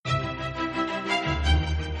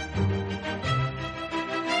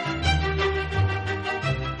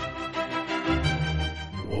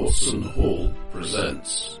Watson Hall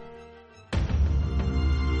presents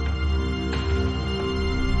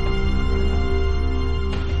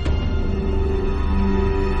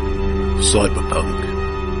Cyberpunk.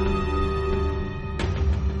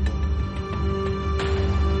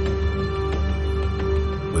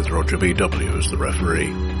 With Roger B.W. as the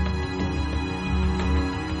referee.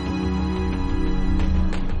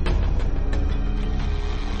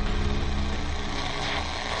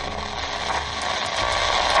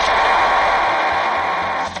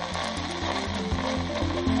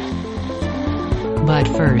 But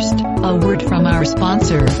first, a word from our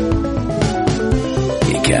sponsor.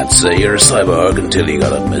 You can't say you're a cyborg until you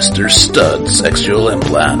got a Mr. Stud sexual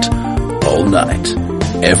implant. All night,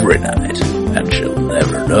 every night, and she'll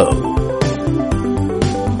never know.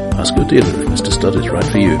 Ask your dealer if Mr. Stud is right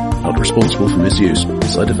for you. Not responsible for misuse.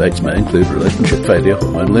 Side effects may include relationship failure,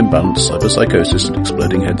 hormonal imbalance, cyberpsychosis, and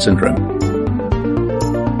exploding head syndrome.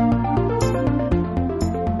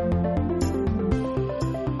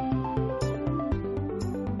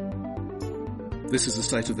 This is the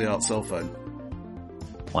state-of-the-art cell phone.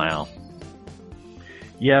 Wow.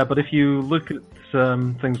 Yeah, but if you look at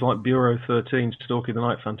things like Bureau 13, Stalky the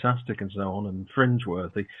Night Fantastic and so on, and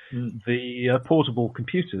Fringeworthy, the portable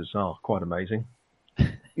computers are quite amazing.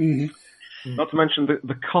 Mm-hmm. Not to mention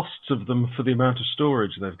the costs of them for the amount of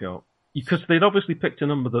storage they've got. Because they'd obviously picked a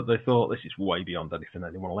number that they thought, this is way beyond anything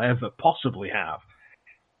anyone will ever possibly have.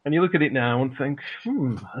 And you look at it now and think,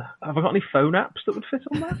 have I got any phone apps that would fit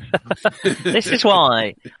on that? This is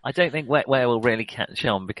why I don't think Wetware will really catch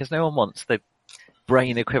on, because no one wants the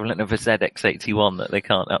brain equivalent of a ZX81 that they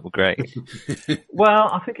can't upgrade. Well,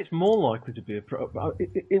 I think it's more likely to be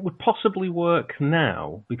it would possibly work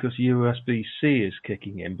now because USB-C is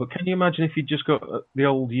kicking in, but can you imagine if you just got the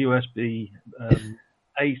old USB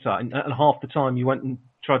A side and half the time you went and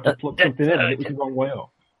tried to plug something in and it was the wrong way up?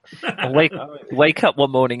 Wake up one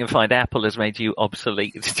morning and find Apple has made you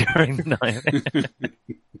obsolete during the night.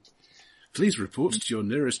 Please report to your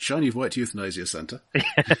nearest shiny white euthanasia centre.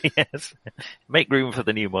 Yes. Make room for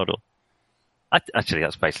the new model. Actually,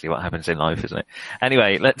 that's basically what happens in life, isn't it?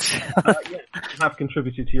 Anyway, let's... You have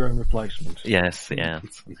contributed to your own replacement. Yes, yeah.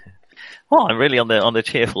 Well, I'm really on the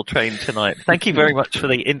cheerful train tonight. Thank you very much for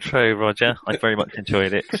the intro, Roger. I very much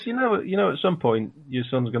enjoyed it. Because you know, at some point, your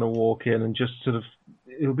son's going to walk in and just sort of...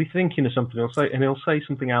 He'll be thinking of something, he'll say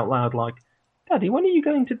something out loud like, Daddy, when are you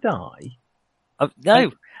going to die?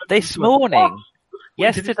 No, this morning,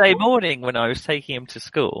 yesterday morning when I was taking him to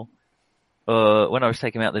school, when I was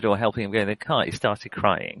taking him out the door, helping him go in the car, he started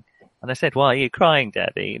crying. And I said, why are you crying,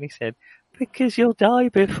 Daddy? And he said, because you'll die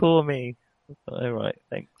before me. All right,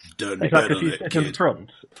 thanks. Don't bet on it, kid. In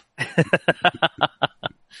front.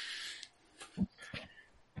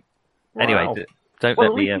 Anyway, wow. Don't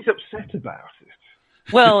let me... he's upset about it.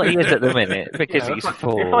 Well, he is at the minute, because he's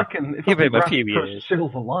 4. If I can give him a few years.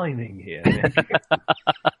 Silver lining here.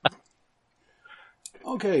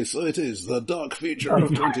 Okay, so it is the dark future of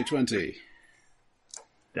 2020.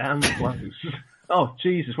 Damn close. Oh,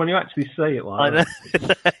 Jesus, when you actually say it like that.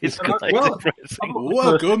 It's quite depressing.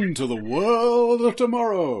 Welcome to the world of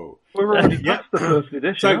tomorrow. We're already past the first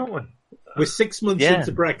edition, aren't we? We're 6 months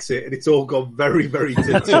into Brexit, and it's all gone very, very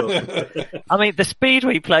tits up. I mean, the speed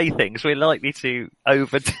we play things, we're likely to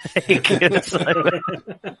overtake.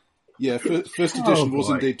 Yeah, first edition was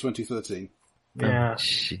indeed 2013. Yeah.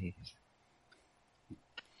 Jeez.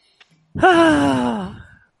 Well,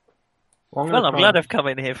 I'm glad I've come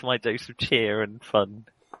in here for my dose of cheer and fun.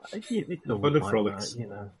 It's fun and frolics. You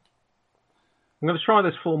know. I'm going to try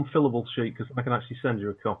this form fillable sheet because I can actually send you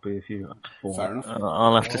a copy if you. Fair enough.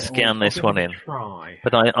 I'll have to scan this one in. Try.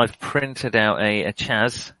 But I've printed out a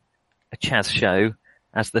Chaz show,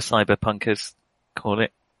 as the cyberpunkers call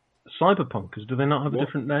it. Cyberpunkers? Do they not have a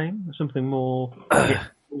different name? Something more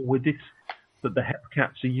with it that the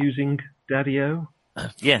Hepcats are using, Daddy-O?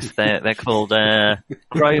 Yes, they're called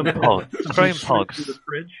Chrome Pogs. Chrome Pogs.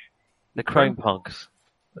 The Chrome Pogs.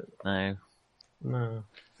 No,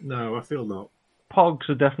 I feel not. Pogs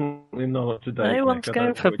are definitely not up to date. No one's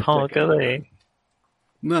going for Pog, are they?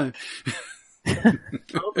 No. They don't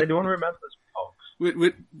want to remember this Pogs.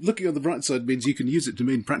 We're looking on the bright side means you can use it to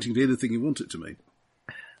mean practically anything you want it to mean.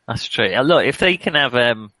 That's true. Look, if they can have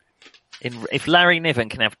if Larry Niven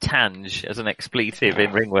can have Tange as an expletive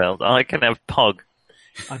in Ringworld, I can have Pog.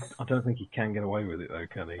 I don't think he can get away with it though,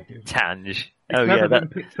 can he? Tange. It's never been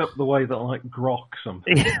picked up the way that like grok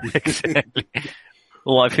something. Yeah, exactly.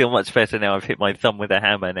 Oh, I feel much better now. I've hit my thumb with a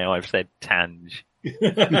hammer. Now I've said Tange.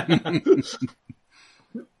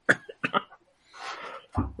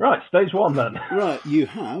 Right, stage one then. Right, you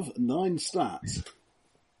have 9 stats.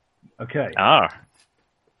 Okay.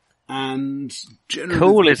 And generally,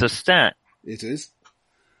 Cool is a stat. it is.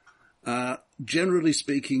 Generally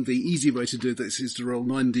speaking, the easy way to do this is to roll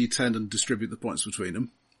 9d10 and distribute the points between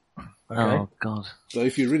them. Okay. Oh, God. So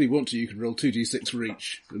if you really want to, you can roll 2d6 for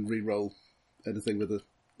each and re-roll anything with a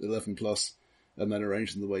 11 plus, and then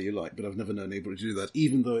arrange them the way you like. But I've never known anybody to do that,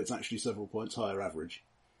 even though it's actually several points higher average.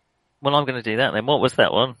 Well, I'm going to do that then. What was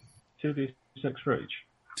that one? 2d6 for each.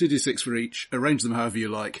 2d6 for each, arrange them however you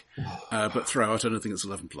like, but throw out anything that's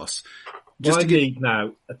 11 plus. Just Just I to get, need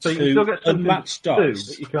now So you still get something unmatched to do, dice.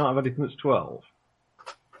 but you can't have anything that's 12.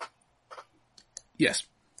 yes,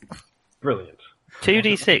 Brilliant.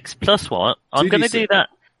 2d6 plus what? I'm going to 2d6. do that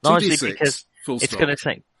largely 2d6, because full it's stop. going to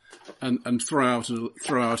take... And throw out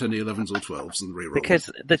any 11s or 12s and re-roll. Because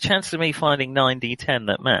the chance of me finding 9d10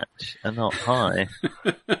 that match are not high.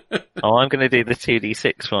 Oh, I'm going to do the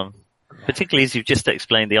 2d6 one. Particularly as you've just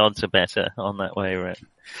explained, the odds are better on that way around.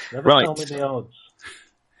 Never Right. tell me the odds.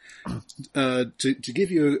 To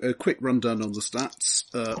give you a quick rundown on the stats,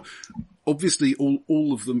 obviously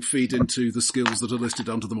all of them feed into the skills that are listed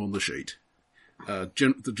under them on the sheet.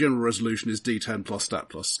 The general resolution is D10 plus stat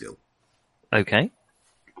plus skill. Okay.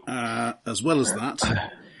 As well as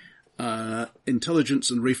that,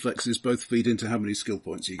 intelligence and reflexes both feed into how many skill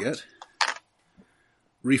points you get.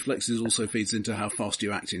 Reflexes also feeds into how fast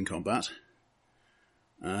you act in combat.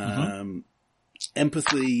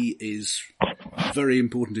 Empathy is very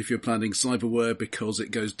important if you're planning cyberware because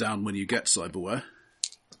it goes down when you get cyberware.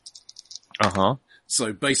 Uh-huh.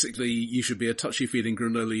 So basically, you should be a touchy-feely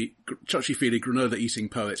granola-eating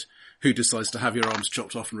poet who decides to have your arms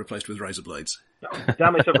chopped off and replaced with razor blades.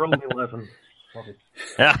 Damn it, I've rolled 11.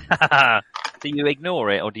 Do you ignore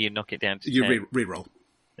it or do you knock it down to You 10? re-roll.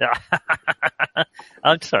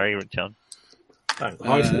 I'm sorry, John. Thanks.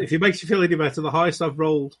 If it makes you feel any better, the highest I've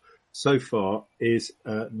rolled so far is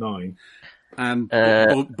 9. And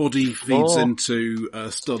body feeds into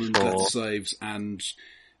stun and death saves, and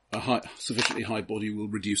a sufficiently high body will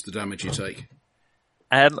reduce the damage you take.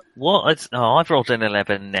 I've rolled an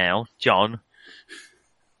 11 now. John.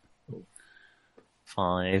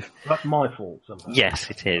 5. That's my fault somehow. Yes,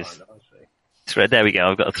 it is. Right, I see. There we go,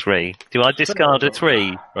 I've got a 3. Do I discard a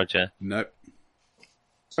 3, Roger? No,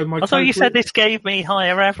 So my I thought you total- said this gave me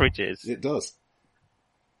higher averages. it does.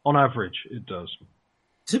 On average, it does.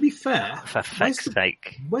 To be fair, For fuck's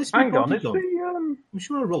sake. where's my Hang on, body it's gone? the, I'm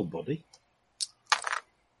sure I rolled body.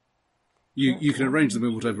 You can arrange them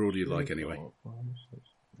in whatever order you like anyway.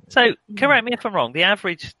 So, correct me if I'm wrong, the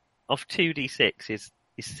average of 2d6 is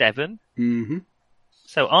 7. Mm-hmm.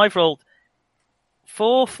 So I've rolled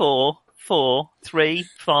 4, 4, 4, 3,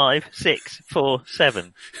 5, 6, 4,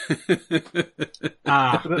 7.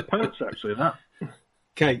 Ah, It's a bit pants, actually, that.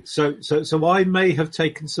 okay. So I may have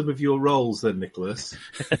taken some of your rolls then, Nicholas,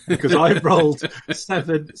 because I've rolled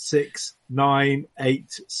 7, 6, 9,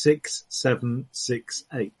 8, 6, 7, 6,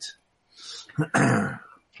 8.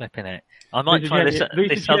 Flipping it. I might try this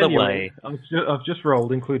other way. I've just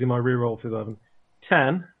rolled, including my reroll for 11.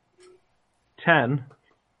 10, 10,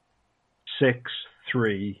 6,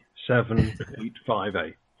 3, 7, 8, 5,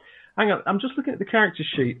 8. Hang on, I'm just looking at the character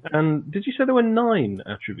sheet, and did you say there were 9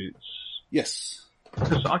 attributes? Yes.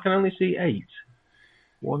 Because I can only see 8.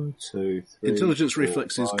 1, 2, 3. Intelligence, 4,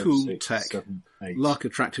 reflexes, 5, cool, 6, tech, 7, 8. luck,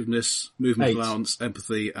 attractiveness, movement 8. allowance,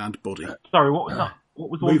 empathy, and body. Sorry, what was that? What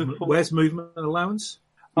was the one Movement, before? where's movement allowance?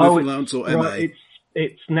 Movement allowance or MA. right,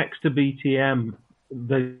 it's next to BTM.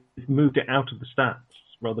 They've moved it out of the stats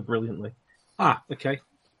rather brilliantly. Ah, okay.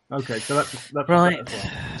 Okay, so that's Right.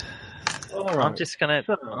 as well. All right. I'm just going to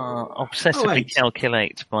So- obsessively 8.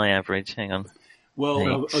 calculate my average. Hang on. Well,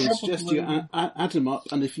 I would Probably- suggest you add them up,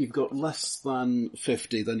 and if you've got less than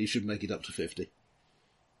 50, then you should make it up to 50.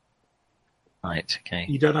 Right, okay.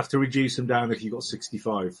 You don't have to reduce them down if you've got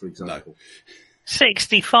 65, for example.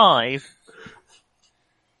 65?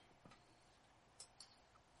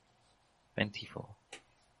 24.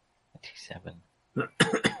 27.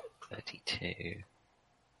 32.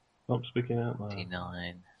 Stop speaking out loud.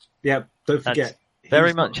 29. Yeah, don't That's forget. very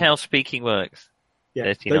he's not- much how speaking works. Yeah,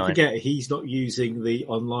 39. don't forget he's not using the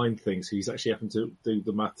online thing, so he's actually having to do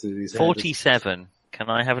the maths in his head. 47. Can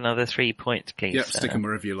I have another 3 points, please? Yep, stick sir? them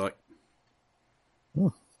wherever you like.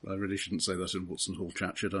 Oh. I really shouldn't say that in Watson Hall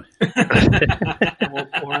chat, should I?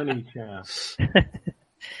 or any chair.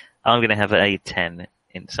 I'm going to have a 10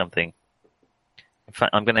 in something. In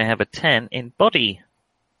fact, I'm going to have a 10 in body,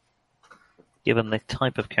 given the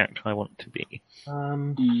type of character I want to be.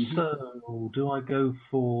 So, do I go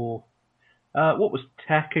for... what was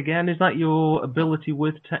tech again? Is that your ability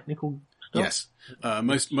with technical stuff?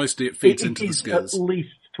 Yes. Mostly it feeds It into the is skills. at least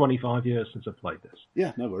 25 years since I've played this.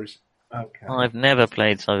 Yeah, no worries. Okay. I've never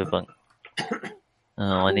played Cyberpunk. Oh,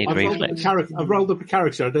 I need reflex. I've rolled up a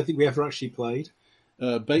character I don't think we ever actually played.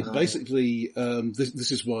 Basically,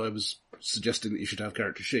 this is why I was suggesting that you should have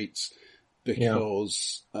character sheets,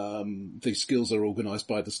 because these skills are organised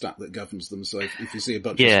by the stat that governs them. So if you see a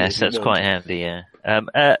bunch of Yes, skills that's quite handy, yeah.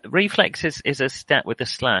 Reflex is a stat with a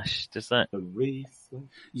slash. Does that? A reflex.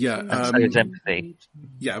 Yeah, So it's empathy.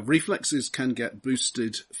 yeah, reflexes can get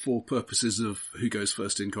boosted for purposes of who goes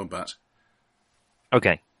first in combat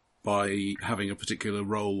Okay. by having a particular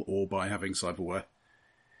role or by having cyberware.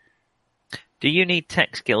 Do you need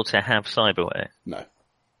tech skill to have cyberware? No.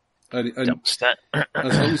 And Dump stat.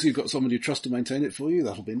 as long as you've got someone you trust to maintain it for you,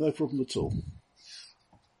 that'll be no problem at all.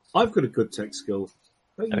 I've got a good tech skill.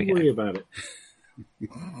 Don't There we you go. worry about it.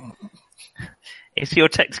 Is your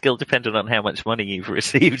tech skill dependent on how much money you've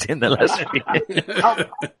received in the last few years?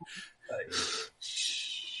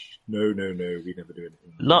 No, we never do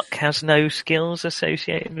anything. Luck has no skills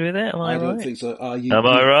associated with it, am I I don't right? think so. Am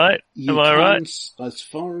I right? You Am I can, right? as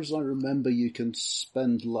far as I remember, you can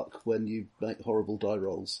spend luck when you make horrible die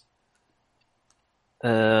rolls.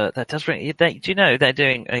 That does bring. Do you know they're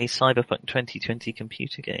doing a Cyberpunk 2020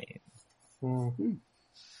 computer game? Mm.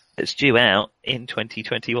 It's due out in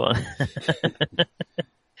 2021.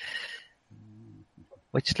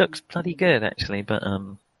 Which looks bloody good, actually, but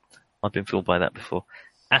I've been fooled by that before.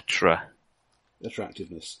 Atra.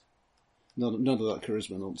 Attractiveness. None of that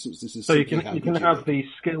charisma nonsense. This is So you simply can how you good can you have look. the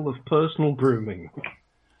skill of personal grooming.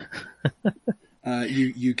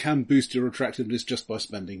 You can boost your attractiveness just by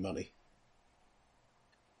spending money.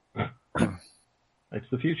 It's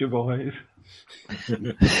the future, boys.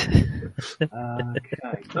 Okay.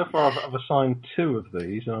 So far, I've assigned 2 of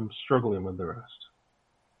these, and I'm struggling with the rest.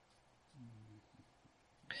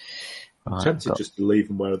 I'm Right, tempted got just to leave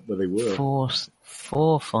them where they were. 4,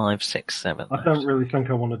 5, 6, 7. I don't really think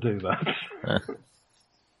I want to do that.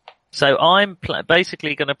 So I'm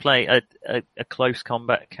basically going to play a close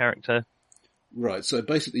combat character. Right, so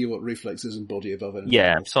basically you want reflexes and body above anything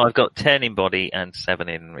Yeah, else. so I've got 10 in body and 7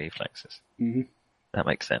 in reflexes. Mm-hmm. That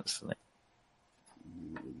makes sense, doesn't it?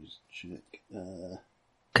 Let me just check.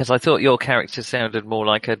 Because I thought your character sounded more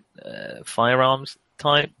like a firearms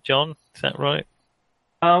type, John. Is that right?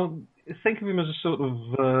 Think of him as a sort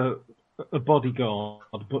of a bodyguard,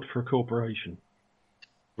 but for a corporation.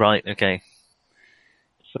 Right, okay.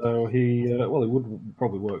 So he would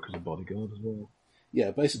probably work as a bodyguard as well.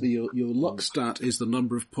 Yeah, basically your luck stat is the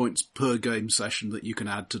number of points per game session that you can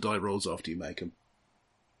add to die rolls after you make them.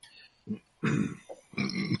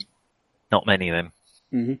 Not many of them.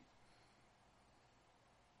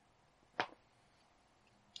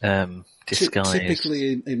 Mm-hmm. Disguise.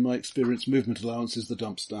 Typically, in my experience, movement allowance is the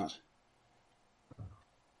dump stat.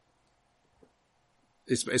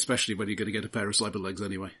 Especially when you're going to get a pair of cyber legs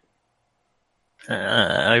anyway.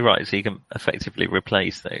 Right, so you can effectively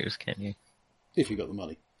replace those, can you? If you've got the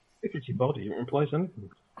money. If it's your body, you can replace anything.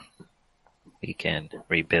 We can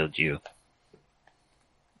rebuild you.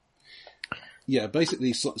 Yeah,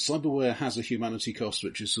 basically, cyberware has a humanity cost,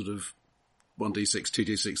 which is sort of 1d6,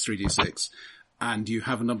 2d6, 3d6, and you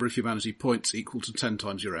have a number of humanity points equal to 10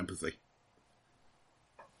 times your empathy.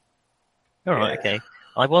 Alright, okay.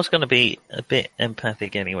 I was going to be a bit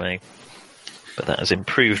empathic anyway, but that has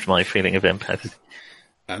improved my feeling of empathy.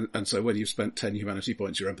 And so when you've spent 10 humanity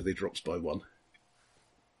points, your empathy drops by 1.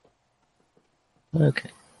 Okay.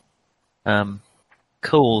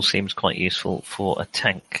 Cool seems quite useful for a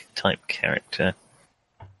tank type character.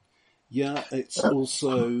 Yeah, it's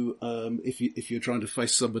also, if you're trying to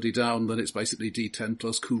face somebody down, then it's basically D10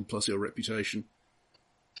 plus cool plus your reputation.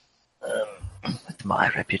 My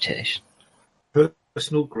reputation.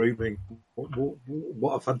 Personal grooming.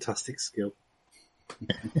 What a fantastic skill.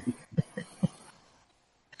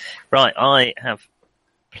 Right, I have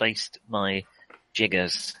placed my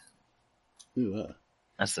jiggers, Ooh,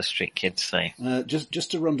 as the street kids say.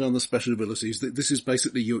 Just to run down the special abilities, this is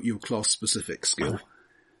basically your class-specific skill.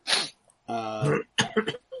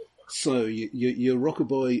 So your rocker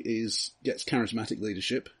boy gets charismatic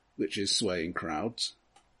leadership, which is swaying crowds.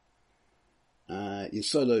 Your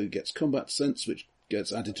solo gets combat sense, which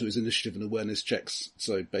gets added to his initiative and awareness checks.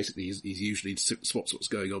 So basically, he's usually spots what's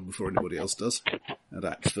going on before anybody else does, and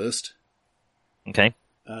acts first. Okay.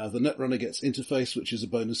 The Netrunner gets interface, which is a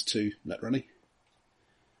bonus to netrunning.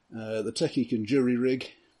 The techie can jury rig,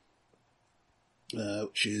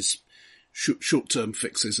 which is short-term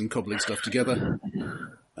fixes and cobbling stuff together.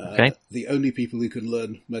 Okay. The only people who can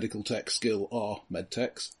learn medical tech skill are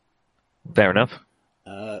medtechs. Fair enough.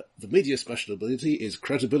 The media special ability is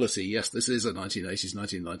credibility. Yes, this is a 1980s,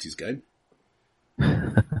 1990s game.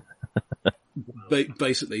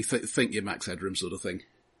 Basically, think your Max Headroom sort of thing.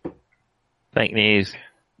 Fake news.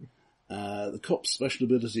 The cop's special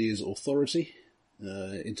ability is authority,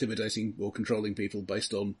 intimidating or controlling people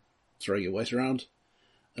based on throwing your weight around.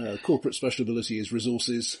 Corporate special ability is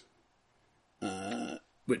resources,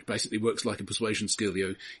 which basically works like a persuasion skill.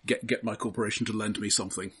 You get my corporation to lend me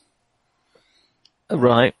something.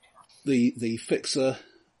 Right. The fixer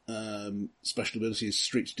special ability is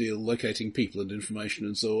street deal, locating people and information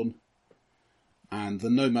and so on. And the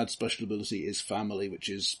nomad special ability is family, which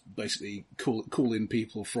is basically call in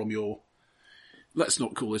people from your, let's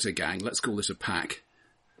not call it a gang, let's call it a pack,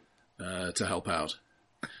 to help out.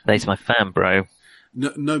 There's my fan, bro.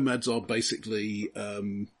 Nomads are basically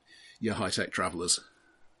your high-tech travellers.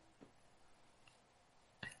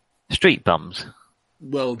 Street bums.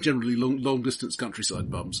 Well, generally long-distance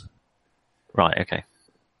countryside bums. Right, okay.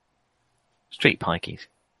 Street pikeys.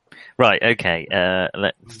 Right, okay,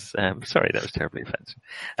 let's, sorry, that was terribly offensive.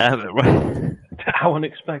 Right. How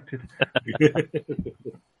unexpected.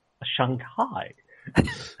 Shanghai.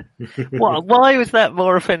 Why was that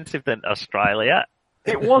more offensive than Australia?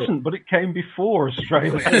 It wasn't, but it came before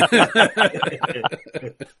Australia.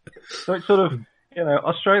 So it's sort of,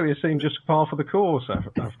 Australia seemed just par for the course after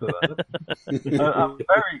that. I'm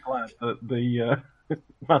very glad that the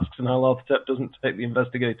Masks and Nyarlathotep doesn't take the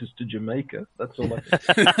investigators to Jamaica. That's all I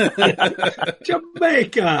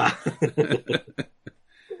Jamaica!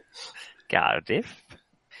 Cardiff.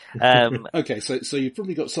 Okay, so you've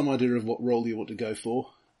probably got some idea of what role you want to go for.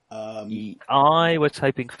 I was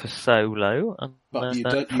hoping for solo, but you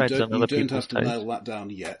don't have to nail that down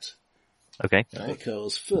yet. Okay.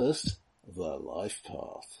 Because first, the life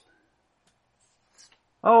path.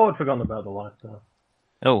 Oh, I'd forgotten about the life path.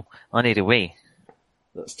 Oh, I need a wee.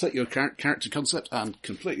 Let's take your character concept and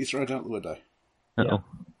completely throw it out the window. Uh-oh.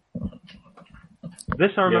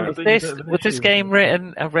 This I remember. Was this game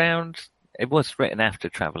written around? It was written after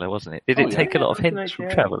Traveller, wasn't it? Did it take a lot of hints from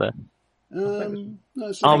Traveller? No,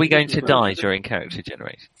 Are we going to die during character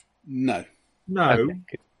generation? No. No.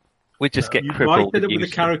 Okay, we just get You crippled. might end up with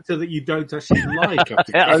a character that you don't actually like.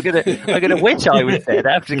 I'm gonna wish I was dead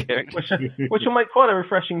after character. Which will make quite a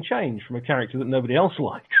refreshing change from a character that nobody else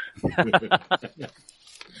likes.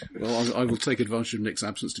 Well, I will take advantage of Nick's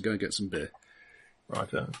absence to go and get some beer. Right.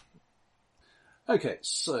 Okay,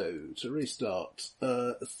 so to restart,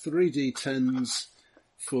 3d10s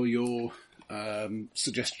for your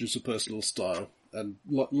suggestions of personal style, and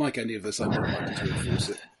like any of this, I'm not likely to enforce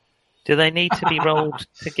it. Do they need to be rolled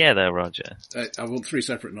together, Roger? I want 3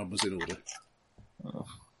 separate numbers in order.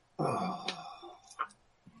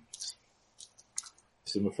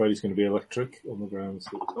 So I'm afraid it's going to be electric on the grounds.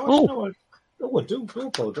 I do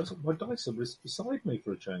apologise. My dice are beside me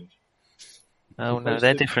for a change. Oh no,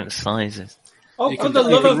 they're different sizes. Oh, for the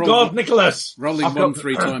love of God, Nicholas! Rolling 1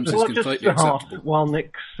 3 times is completely acceptable. While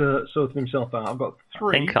Nick's sorting himself out, I've got 3.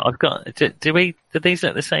 I think I've got. Do these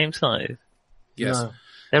look the same size? Yes. No.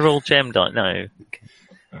 They're all gemmed. No.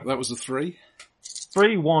 That was a 3.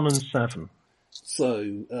 3, 1, and 7. So,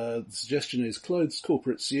 the suggestion is clothes,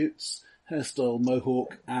 corporate suits, hairstyle,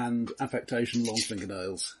 mohawk, and affectation, long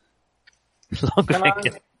fingernails. Can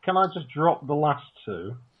I just drop the last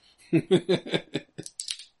 2?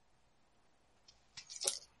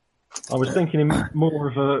 I was thinking more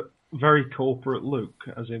of a very corporate look,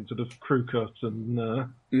 as in sort of crew cut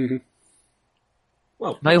and.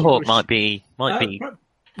 Well, Mohawk might be. You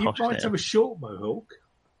might have a short mohawk.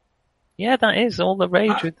 Yeah, that is all the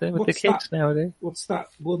rage with the kids nowadays. What's that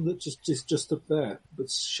one that is just up there, but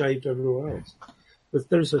shaved everywhere else? But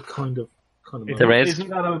there's a kind of There is. Isn't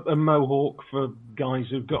that a mohawk for guys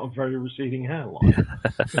who've got a very receding hairline?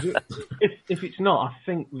 if it's not, I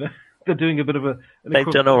think they're doing a bit of They've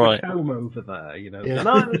done all right. comb over there, Yeah.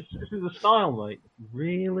 No, this is a style, mate.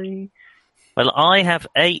 Really? Well, I have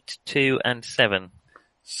 8, 2, and 7.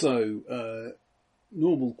 So,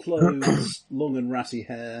 normal clothes, long and ratty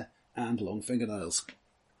hair, and long fingernails.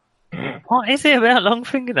 What is it about long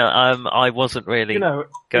fingernails? I wasn't really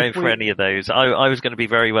going for any of those. I was going to be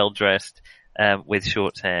very well dressed with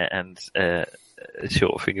short hair and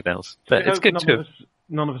short fingernails. But it's good too.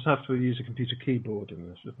 None of us have to use a computer keyboard in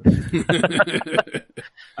this.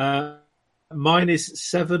 Mine is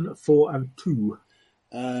 7, 4, and 2.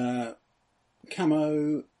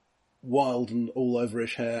 Camo, wild and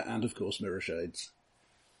all-overish hair, and of course mirror shades.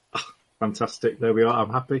 Fantastic. There we are.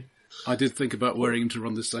 I'm happy. I did think about wearing them to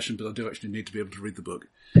run this session, but I do actually need to be able to read the book.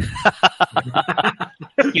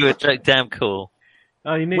 You were damn cool.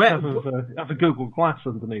 You need to have a Google Glass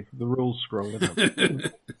underneath the rules scroll.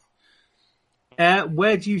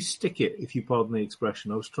 Where do you stick it, if you pardon the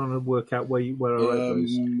expression? I was trying to work out where I wrote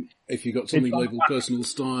those. If you've got something labelled personal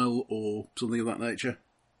style or something of that nature.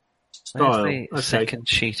 Style. Where's the Okay. second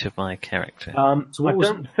sheet of my character? So what I was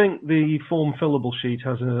don't think the form fillable sheet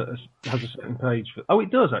has a second page. It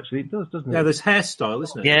does actually. It does, doesn't it? Yeah, there's hairstyle,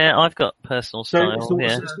 isn't it? Yeah, I've got personal style.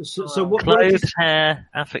 So what did you- Clothes, hair,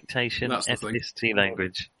 affectation, That's the thing. ethnicity,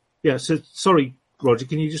 language. Yeah, so sorry, Roger,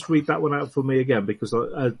 can you just read that one out for me again? Because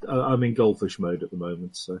I'm in goldfish mode at the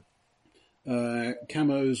moment. So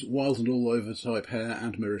Camos, wild and all over type hair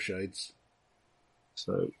and mirror shades.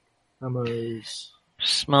 camos.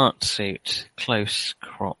 Smart suit, close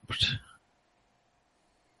cropped.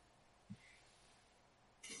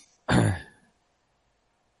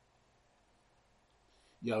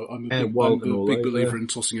 Yeah, I'm Hair a wild and all big over. believer in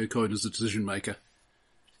tossing a coin as a decision maker.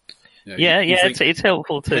 Yeah, you think it's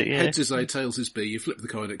helpful too. Yeah, heads is A, tails is B. You flip the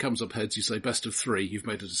coin, it comes up heads. You say best of 3. You've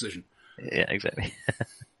made a decision. yeah, exactly.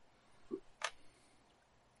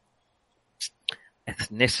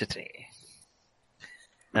 Ethnicity.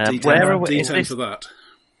 D10, Where are we? D10 Is this- for that.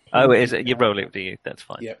 Oh, is it? You roll it, do you? That's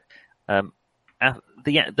fine. Yep.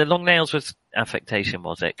 The long nails was affectation,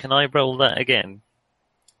 was it? Can I roll that again?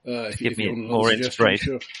 If Give me you want more another suggestion,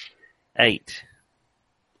 inspiration. sure. 8.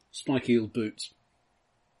 Spike-heeled boots.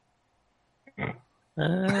 I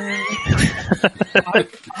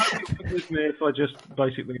forgive me if I just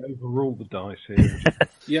basically overrule the dice here.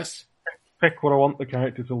 Yes. Pick what I want the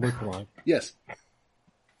character to look like. Yes.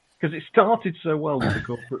 Because it started so well with the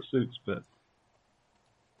corporate suits bit.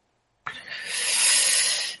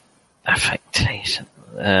 Affectation.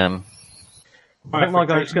 I think my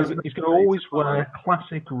guy, he's going to always wear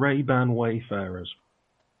classic Ray-Ban Wayfarers.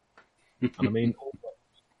 And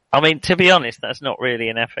I mean, to be honest, that's not really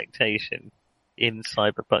an affectation in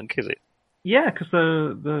Cyberpunk, is it? yeah, because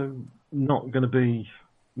they're not going to be,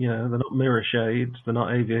 they're not mirror shades, they're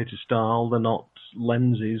not aviator style, they're not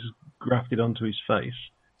lenses grafted onto his face.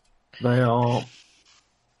 They are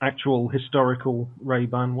actual historical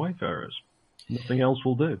Ray-Ban Wayfarers. Nothing else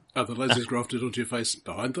will do. Are the lenses grafted onto your face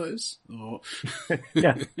behind those? Or...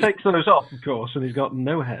 Yeah, takes those off, of course, and he's got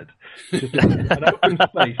no head. Just an open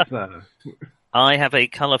space there. I have a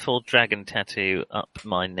colourful dragon tattoo up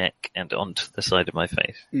my neck and onto the side of my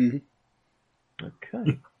face. Mm-hmm.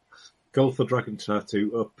 Okay. Golf the dragon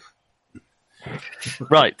tattoo up.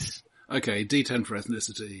 Right. Okay, D10 for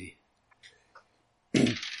ethnicity.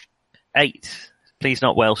 8. Please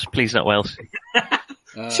not Welsh. Please not Welsh.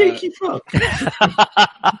 Cheeky fuck.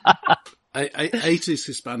 8 is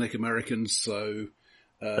Hispanic American, so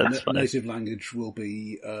That's fine. native language will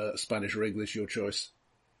be Spanish or English, your choice.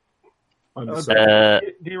 Do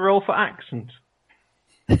you roll for accent?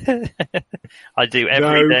 I do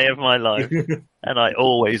every No. day of my life, and I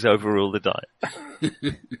always overrule the die.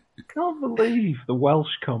 Can't believe the Welsh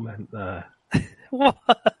comment there. What?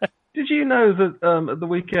 Did you know that at the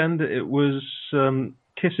weekend it was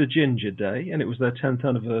Kiss a Ginger Day and it was their 10th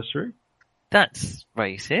anniversary? That's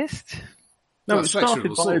racist. No, That's it started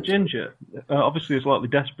sexual by a assault. ginger. Obviously, a slightly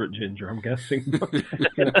desperate ginger, I'm guessing. But,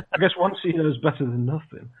 I guess once he knows better than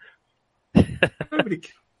nothing. Nobody.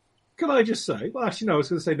 Can I just say? Well, actually, no. I was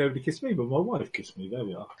going to say nobody kissed me, but my wife kissed me. There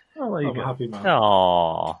we are. Oh, there you I'm a go. happy man.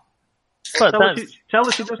 Aww. But Tell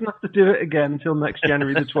us he doesn't have to do it again until next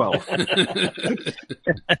January the 12th.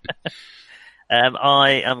 I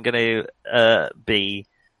am going to be,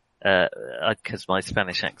 because my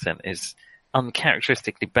Spanish accent is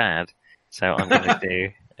uncharacteristically bad, so I'm going to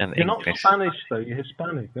do an You're not English. Spanish, though. You're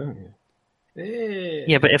Hispanic, aren't you?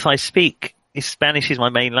 Yeah, but if I speak, if Spanish is my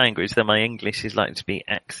main language, then my English is likely to be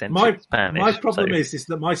accented Spanish. My problem so- is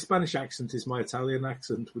that my Spanish accent is my Italian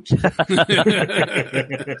accent, which is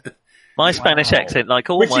my Spanish accent, like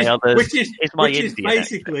all my others, is my which is Indian accent.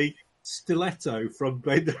 basically stiletto from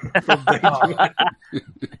Blade Runner.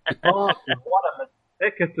 Oh, what a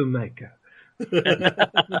mistake to make.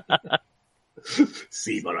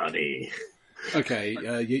 Sibarani. Okay,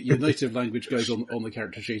 your native language goes on the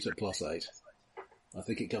character sheet at +8. I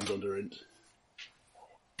think it comes under int.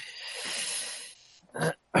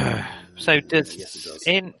 So does, Yes, it does.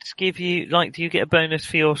 int give you, like, do you get a bonus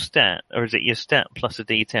for your stat, or is it your stat plus a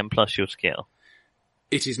d10 plus your skill?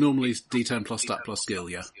 It is normally D10 plus stat plus skill,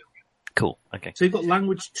 yeah. Cool, okay. So you've got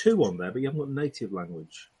language 2 on there, but you haven't got native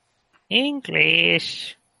language.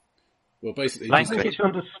 English. Well, basically, I just think got- it's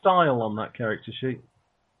under style on that character sheet.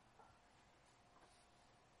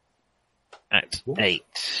 At What?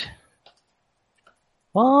 8.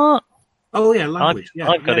 What? Oh yeah, language.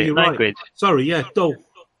 I've got it, you're right. language. Sorry, yeah, Dolph.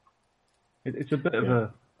 It's a bit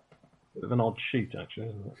of an odd sheet, actually,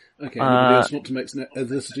 isn't it? okay, anybody else want to make an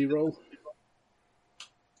ethnicity roll?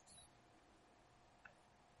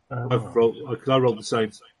 I've rolled because I rolled the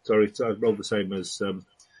same. Sorry, I rolled the same as young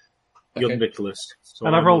Nicholas. So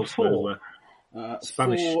and I rolled also, 4.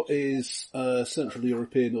 Spanish. 4 is Central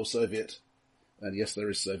European or Soviet. And yes, there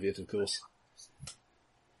is Soviet, of course.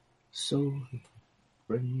 So,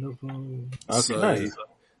 Okay.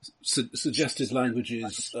 Suggested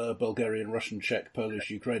languages, Bulgarian, Russian, Czech, Polish,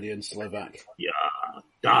 Ukrainian, Slovak.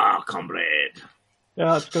 comrade.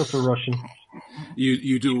 Yeah, let's go for Russian.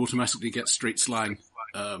 You do automatically get street slang.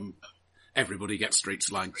 Everybody gets street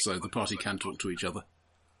slang, so the party can talk to each other.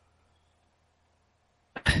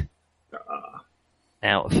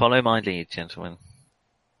 Now, follow my lead, gentlemen.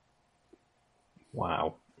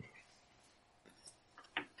 Wow.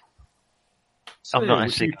 So, I'm not would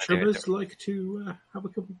actually you gonna do it. Trevors like to have a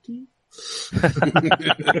cup of tea?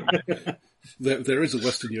 There is a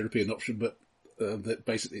Western European option, but that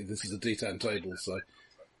basically this is a D10 table, so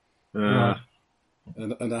Right.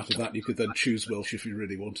 and out of that you could then choose Welsh if you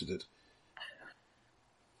really wanted it.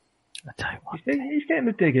 I don't want. He's getting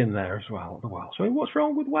a dig in there as well, the Welsh. I mean, what's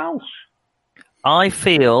wrong with Welsh? I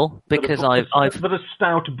feel because I've But a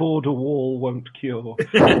stout border wall won't cure.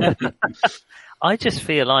 I just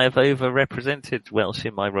feel I have overrepresented Welsh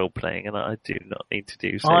in my role playing, and I do not need to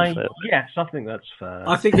do so. further. Yes, I think that's fair.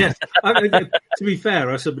 I think yes. To be fair,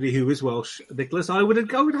 as somebody who is Welsh, Nicholas, I would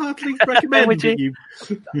heartily recommend Would that you?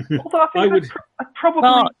 Although I think I would- I'd probably,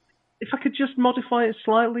 Well- if I could just modify it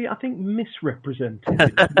slightly, I think misrepresented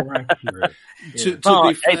is more accurate. To Mark,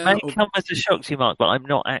 be fair, it may come as a shock to you, Mark, but I'm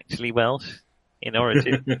not actually Welsh in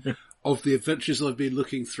origin. of the adventures I've been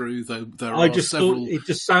looking through, though, there I are just several thought it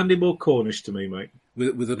just sounded more Cornish to me, mate.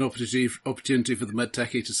 with an opportunity for the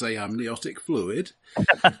medtechie to say amniotic fluid.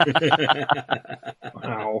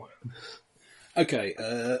 Wow.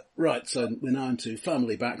 Okay, right, so we're now into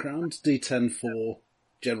family background. D10 for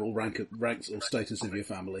general ranks or status of your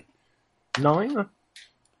family. 9?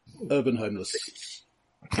 Urban homeless.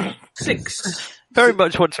 6. Very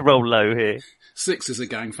much want to roll low here. 6 is a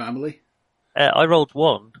gang family. I rolled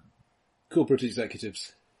 1. Corporate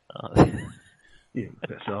executives. You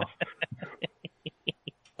piss off.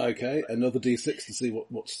 Okay, another D6 to see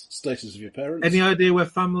what's status of your parents. Any idea where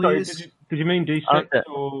family Sorry, is? did you mean D6 Under-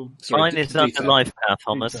 or... Sorry, Mine is under D10. life path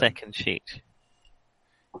on the D10. second sheet.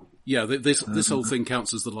 Yeah, this whole thing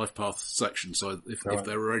counts as the life path section, so if Right.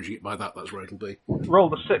 they're arranging it by that, that's where it'll be. Roll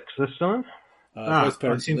the 6 this time. Both I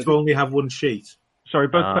parents seem to living only have one sheet. Sorry,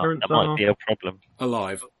 both parents That are... might be a problem.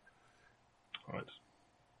 alive. Right.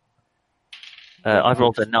 I've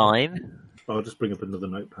rolled a 9. I'll just bring up another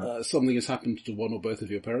notepad. Something has happened to one or both of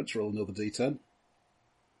your parents. Roll another D10.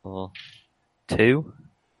 Or 2.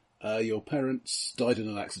 Your parents died in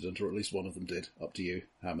an accident, or at least one of them did. Up to you.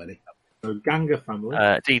 How many? So Ganga family.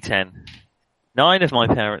 D10. 9 of my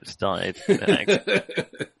parents died.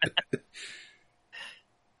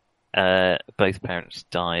 Both parents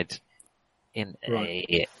died in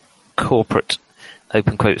a corporate,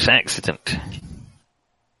 open quotes, accident.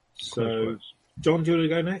 So, John, do you want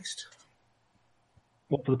to go next?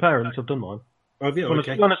 What, for the parents? I've done mine. Oh, yeah,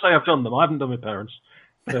 okay. When I say I've done them, I haven't done my parents.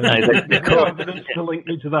 No, There's the no evidence to link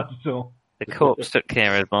me to that at all. The corpse took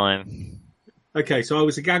care of mine. Okay, so I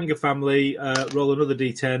was a Ganga family. Roll another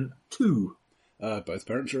D10. 2. Both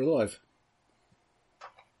parents are alive.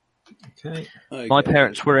 Okay. My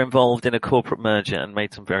parents were involved in a corporate merger and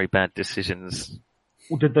made some very bad decisions.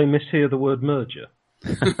 Well, did they mishear the word merger?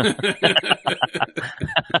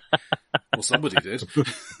 Well, somebody did.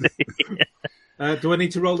 Do I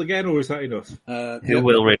need to roll again, or is that enough? Who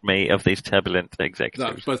will rid me of these turbulent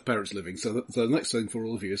executives? That's both parents living. So the next thing for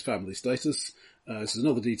all of you is family status. This is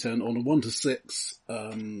another D10. On a 1 to 6,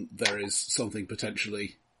 there is something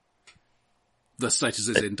potentially... The status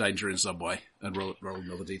is in danger in some way. And roll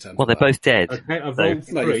another D10. Well, they're both dead. Okay, I've So-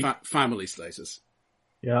 rolled No, 3. family status.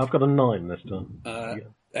 Yeah, I've got a 9 this time.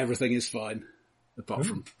 Everything is fine. Apart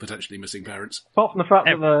from potentially missing parents. Apart from the fact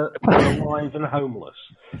that they're alive and homeless.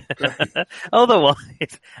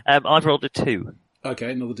 Otherwise, I've rolled a 2.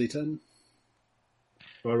 Okay, another D10.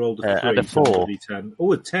 I rolled a 3. and a so another 4. D10.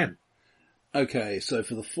 Oh, a 10. Okay, so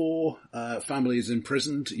for the 4, family is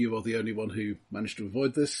imprisoned. You are the only one who managed to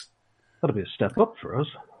avoid this. That'll be a step up for us.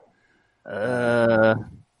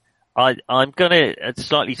 I'm going to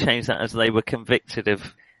slightly change that as they were convicted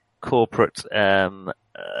of corporate.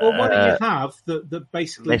 Well, what do you have that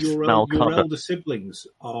basically your misconduct. elder siblings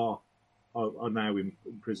are now in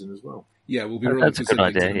prison as well? Yeah, we'll be Oh, rolling that's a for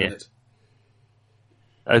good siblings in idea, a yeah. minute.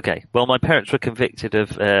 Okay, well, my parents were convicted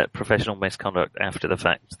of professional misconduct after the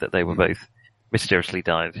fact that they were both mysteriously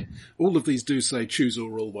died. All of these do say choose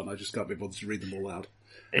or roll one. I just can't be bothered to read them all out.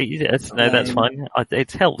 Yes, no, that's fine.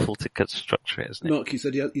 It's helpful to structure it, isn't it? Mark, you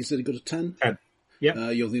said he got a 10? 10. Yep.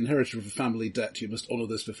 You're the inheritor of a family debt. You must honour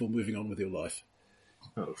this before moving on with your life.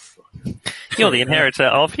 Oh, fuck. You're the inheritor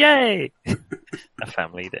of, yay! A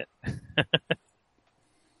family debt.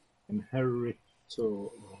 Inheritor.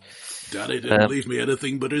 Daddy didn't leave me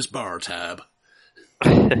anything but his bar tab.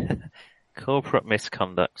 Corporate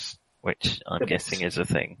misconducts, which I'm guessing is a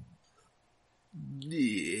thing.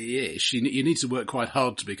 Yes, you need to work quite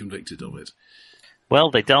hard to be convicted of it.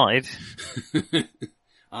 Well, they died.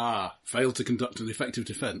 Failed to conduct an effective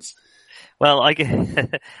defence. Well, I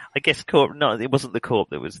guess Corp. No, it wasn't the Corp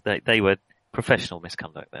that was. They were professional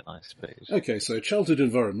misconduct then, I suppose. Okay, so childhood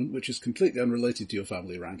environment, which is completely unrelated to your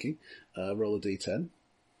family ranking. Roll a d10.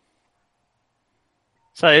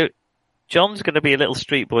 So, John's going to be a little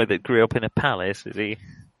street boy that grew up in a palace, is he?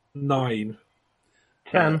 9.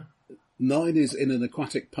 10. 9 is in an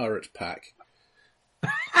aquatic pirate pack.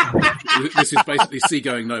 This is basically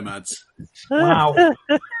seagoing nomads. Wow.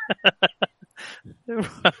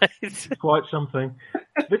 Right. Quite something.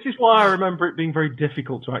 This is why I remember it being very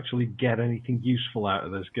difficult to actually get anything useful out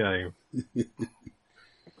of this game.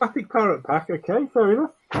 Classic Parrot Pack, okay, fair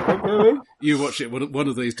enough. Keep going. You watch it. One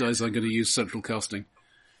of these days I'm going to use central casting.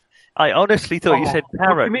 I honestly thought you said What do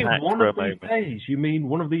parrot you mean pack one for a of these moment. days? You mean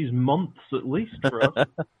one of these months at least for us?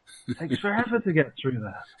 It takes forever to get through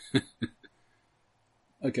that.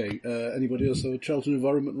 Okay, anybody else have a childhood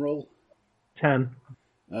environment role? 10.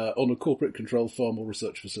 On a corporate controlled farm or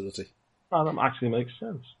research facility. Oh, that actually makes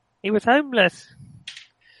sense. He was homeless.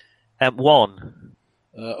 1.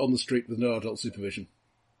 On the street with no adult supervision.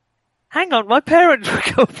 Hang on, my parents were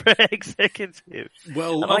corporate executives.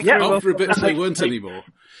 Well, And I after a bit they weren't anymore.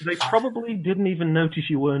 They probably didn't even notice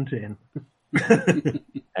you weren't in.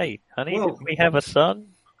 Hey, honey, Well- didn't we have a son?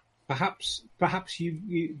 Perhaps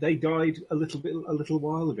they died a little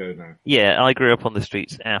while ago now. Yeah, I grew up on the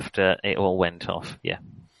streets after it all went off. Yeah,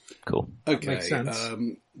 cool. Okay, makes sense.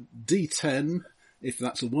 D10, if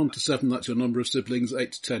that's a 1 to 7, that's your number of siblings.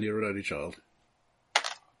 8 to 10, you're an only child.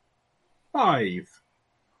 5.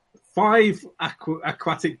 5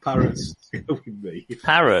 aquatic parrots to go with me.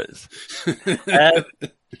 Parrots. 10.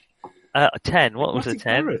 What was a Aquatic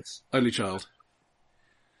 10? parrots. Only child.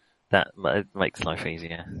 That makes life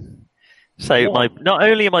easier. So not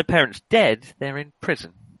only are my parents dead, they're in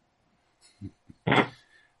prison.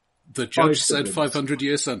 The judge said siblings.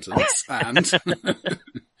 500-year sentence, and...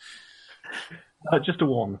 Just a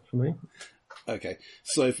 1 for me. Okay,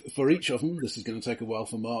 so for each of them, this is going to take a while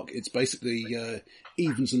for Mark. It's basically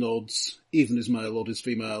evens and odds. Even is male, odd is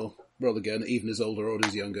female. Roll again. Even is older, odd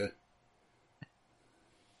is younger.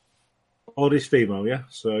 Odd is female, yeah?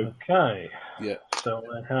 So Okay. Yeah. So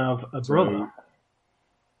I have a brother.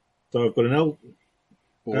 So I've got an L.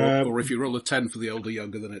 Or if you roll a 10 for the older,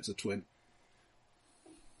 younger, then it's a twin.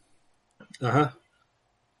 Uh-huh.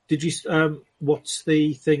 Did you, what's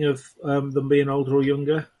the thing of them being older or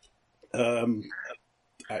younger?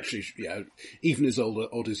 Actually, yeah. Even is older,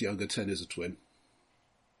 odd is younger, 10 is a twin.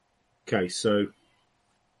 Okay, so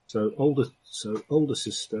older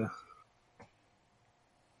sister.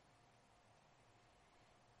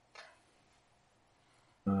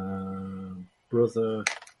 Brother,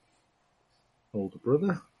 older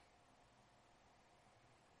brother.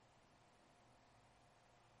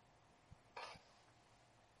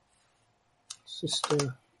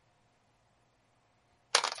 Sister.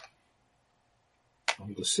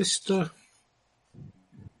 Older sister.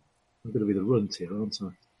 I'm going to be the runt here, aren't I?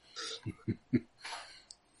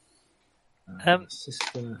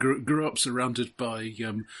 Sister. Grew up surrounded by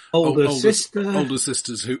Older sister. older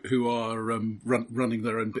sisters who are running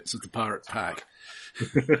their own bits of the pirate pack.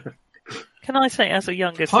 Can I say, as a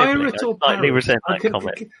younger Pirate sibling, or I slightly parrot? resent that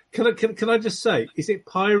comment. Can I just say, is it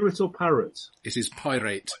pirate or parrot? It is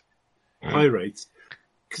pirate. Pirate.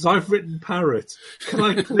 Because I've written parrot. Can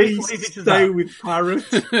I please leave it to stay that. with parrot?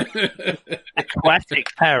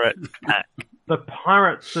 Aquatic parrot pack. The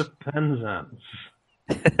Pirates of Penzance.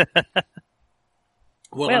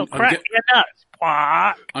 Well, crack your nuts,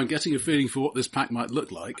 quack. I'm getting a feeling for what this pack might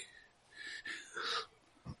look like.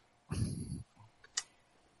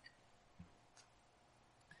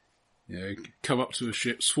 Yeah, come up to a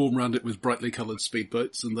ship, swarm around it with brightly coloured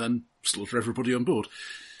speedboats, and then slaughter everybody on board.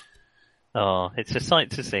 Oh, it's a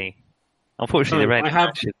sight to see. Unfortunately, Oh, the red I have-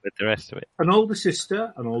 matches with the rest of it. An older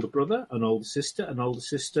sister, an older brother, an older sister,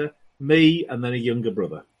 me, and then a younger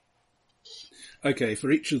brother. Okay,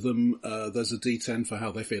 for each of them, there's a D10 for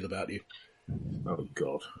how they feel about you. Oh,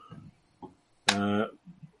 God.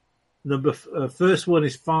 First one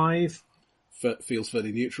is 5. Feels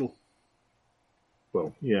fairly neutral.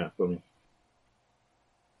 Well, yeah, I mean,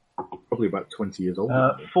 probably about 20 years old.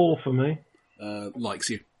 4 for me. Likes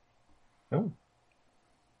you. Oh.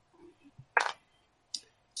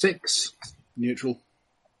 6. Neutral.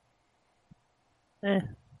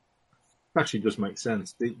 Actually does make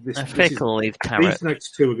sense. Fickle is carrot. These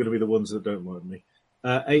next two are going to be the ones that don't like me.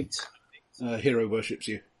 8. Hero worships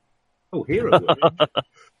you. Oh, hero worship.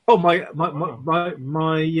 Oh, my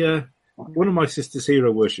one of my sisters'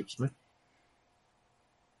 hero worships me.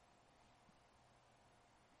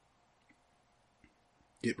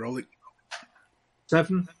 Keep rolling.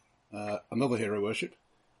 7. Another hero worship.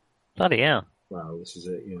 Bloody hell. Wow, this is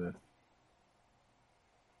it,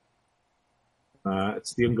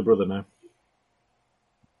 it's the younger brother now.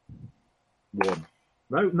 1.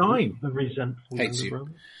 No, 9. The resentful Hates younger you.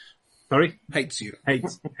 brother. Sorry? Hates you.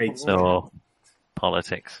 Hates. So,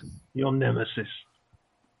 politics. Your nemesis.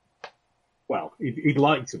 Well, he'd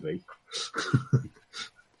like to be.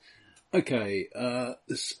 Okay,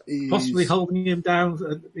 this is... Possibly holding him down,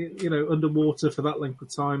 underwater for that length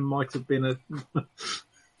of time might have been a...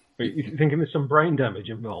 Are you thinking there's some brain damage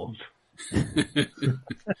involved?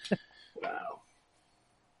 Wow.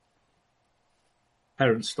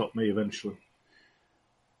 Parents stopped me eventually.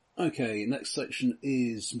 Okay, next section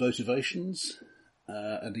is motivations.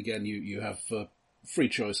 And again, you have free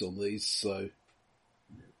choice on these, so...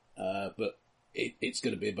 but it's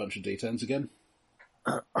going to be a bunch of D10s again.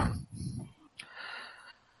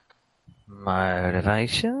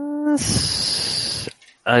 Motivations.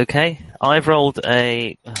 Okay, I've rolled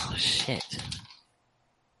a... Oh, shit.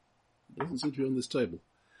 It doesn't seem to be on this table.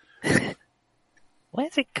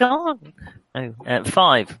 Where's it gone? Oh,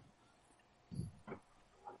 5.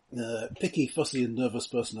 Picky, fussy and nervous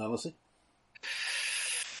personality.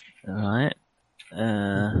 Alright.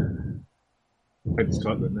 Prince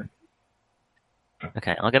type, didn't they?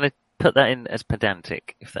 Okay, I'm going to put that in as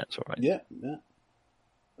pedantic, if that's alright. Yeah.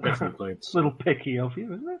 Definitely. It's a little picky of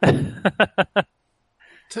you, isn't it?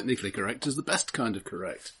 Technically correct is the best kind of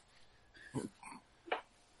correct.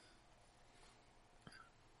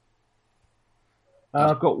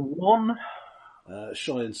 I've got 1.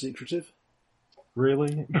 Shy and secretive.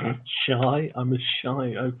 Really? Shy? I'm a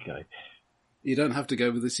shy. Okay. You don't have to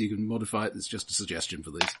go with this, you can modify it, it's just a suggestion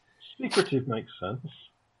for these. Secretive makes sense.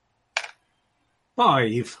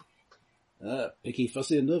 5. Picky,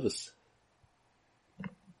 fussy and nervous.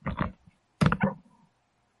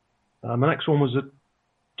 My next one was a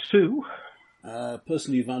 2.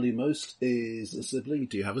 Person you value most is a sibling.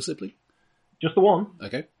 Do you have a sibling? Just the 1.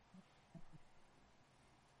 Okay.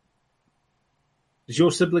 Does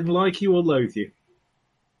your sibling like you or loathe you?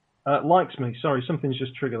 Likes me. Sorry, something's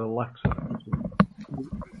just triggered Alexa.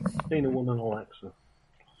 Tina 1 and Alexa.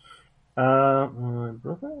 My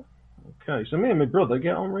brother? Okay, so me and my brother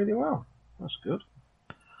get on really well. That's good.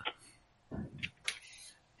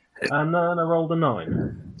 And then I rolled a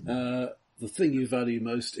 9. The thing you value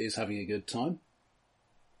most is having a good time.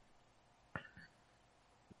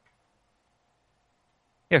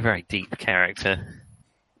 You're a very deep character.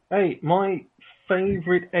 Hey, my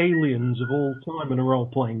favourite aliens of all time in a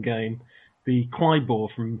role-playing game, the Klybor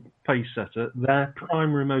from Pacesetter, their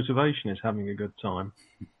primary motivation is having a good time.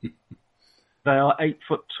 They are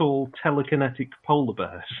 8-foot-tall telekinetic polar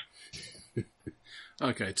bears.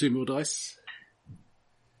 Okay, 2 more dice.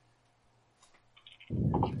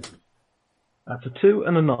 That's a 2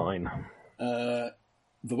 and a 9.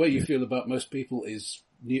 The way you feel about most people is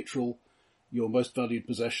neutral. Your most valued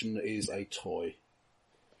possession is a toy.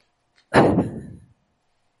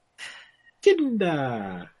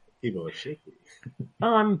 Kinder! Shaky.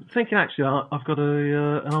 I'm thinking actually I've got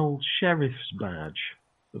an old sheriff's badge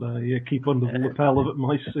that I keep under the lapel of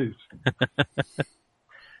my suit.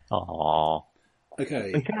 Aww.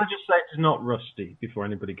 Okay. And can I just say it's not rusty before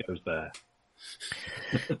anybody goes there?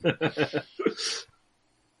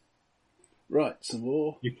 Right, some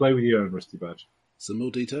more. You play with your own rusty badge. Some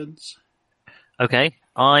more D10s. Okay,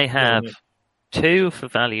 I have 2 for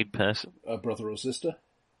valued person. A brother or sister.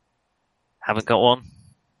 Haven't got one.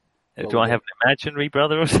 Do I have an imaginary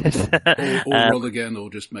brother or sister? Or roll again, or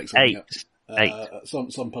just make something 8. up.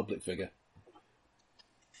 8. Some public figure.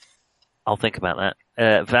 I'll think about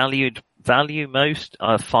that. Value most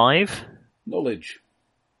 5. Knowledge.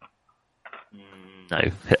 No,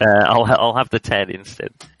 I'll have the 10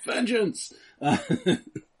 instead. Vengeance.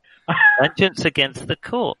 Vengeance against the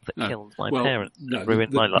court that killed my parents, and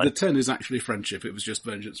ruined my life. The 10 is actually friendship. It was just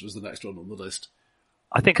vengeance was the next one on the list.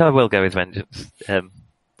 I think I will go with vengeance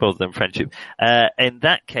rather than friendship. In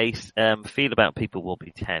that case, feel about people will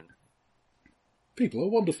be 10. People are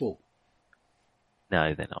wonderful.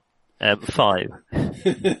 No, they're not. 5.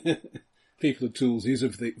 People are tools. Use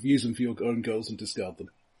them for your own goals and discard them.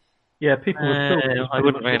 Yeah, people are tools. I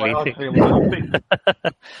wouldn't really think.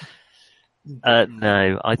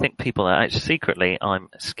 No, I think people are actually secretly. I'm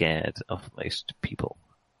scared of most people.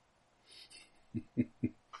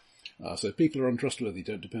 So people are untrustworthy,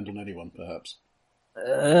 don't depend on anyone, perhaps.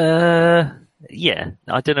 Yeah,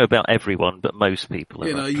 I don't know about everyone, but most people are.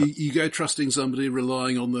 You know, you go trusting somebody,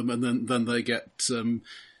 relying on them, and then they get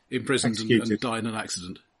imprisoned and die in an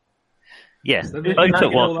accident. Yeah, Then both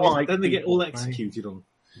at once. then they get all executed on.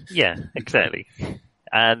 Yeah, exactly.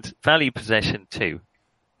 And value possession too.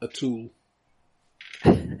 A tool.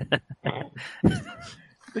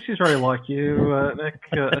 This is very like you, Nick.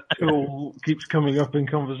 A tool keeps coming up in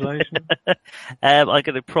conversation. I'm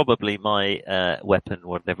going to probably my weapon,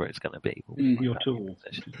 whatever it's going to be. Your tool.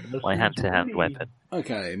 My hand-to-hand weapon.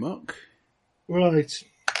 Okay, Mark. Right.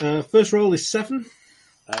 First roll is 7.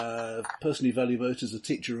 Person you value most is a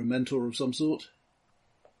teacher or mentor of some sort.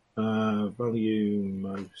 Value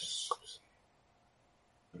most.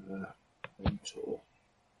 Mentor.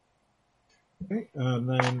 Okay, and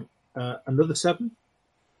then another 7.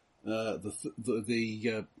 The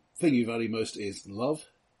thing you value most is love.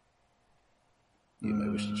 You may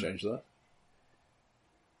wish to change that.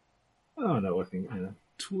 Oh no, I think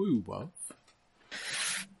True love.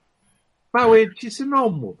 marriage is a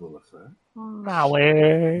normal affair.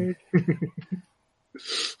 Marriage.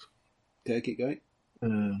 Okay, keep going.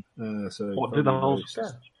 So What did the whole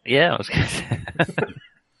sketch? Yeah, I was going to say.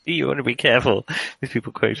 You want to be careful with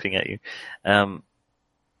people quoting at you.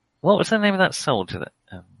 What was the name of that soldier that?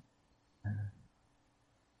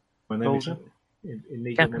 My name Soldier? is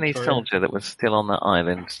in Japanese soldier that was still on that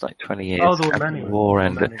island like 20 years Oh, there were after many. the war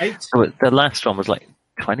ended. 8. So the last one was like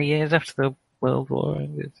 20 years after the World War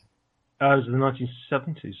ended. It was the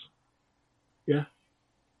 1970s. Yeah.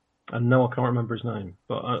 And no, I can't remember his name.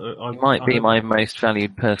 But I He might be my most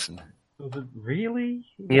valued person. Really?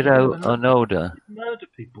 Hiro Onoda. Murder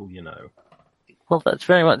people, you know. Well, that's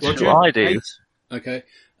very much Roger, what I do. 8. Okay.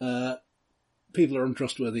 People are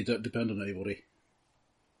untrustworthy, don't depend on anybody.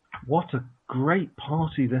 What a great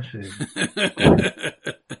party this is.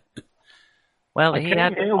 Well, I he came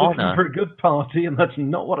had here looking for honour. a good party, and that's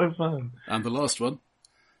not what I found. And the last one.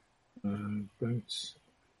 Don't.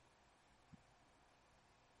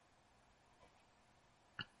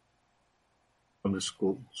 I'm just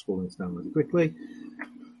scrolling this down really quickly.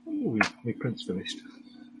 Oh, my print's finished.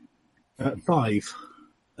 5.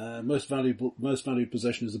 Most valued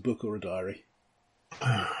possession is a book or a diary.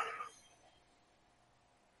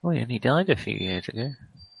 Oh, and he died a few years ago.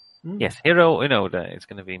 Yes, Hiro Onoda is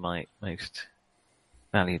going to be my most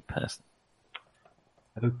valued person.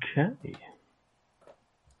 Okay.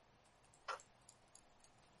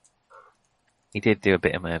 He did do a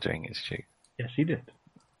bit of murdering, it's true. Yes, he did.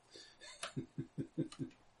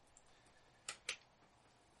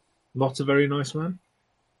 Not a very nice man.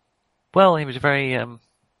 Well, he was very, well,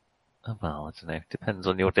 I don't know. Depends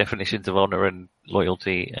on your definitions of honour and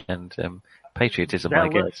loyalty and patriotism, I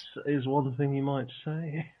guess. Is one thing you might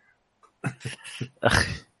say.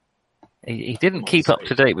 He didn't keep up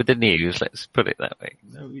to date with the news, let's put it that way.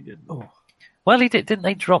 No, he didn't. Well, he did, didn't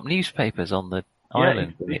they drop newspapers on the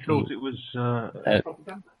island? He thought it was...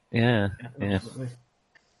 Yeah. Yeah.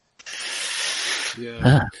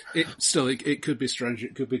 It could be strange.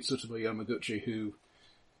 It could be sort of a Yamaguchi who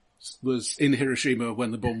was in Hiroshima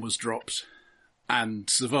when the bomb was dropped and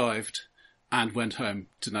survived and went home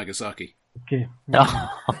to Nagasaki. Okay.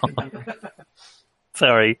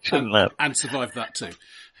 Sorry, shouldn't laugh. And survived that too.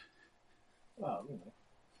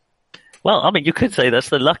 Well, I mean, you could say that's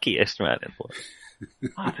the luckiest man in the world.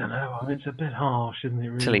 I don't know. I mean, it's a bit harsh, isn't it?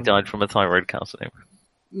 Really? Until he died from a thyroid carcinoma.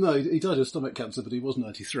 No, he died of stomach cancer, but he was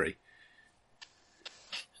 93.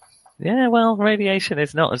 Yeah, well, radiation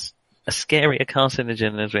is not as a scary a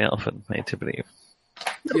carcinogen as we are often made to believe.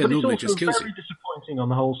 No, Yeah, but normally it's it just also kills very disappointing on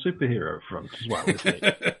the whole superhero front as well, isn't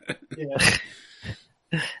it?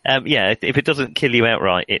 Yeah, if it doesn't kill you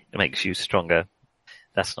outright, it makes you stronger.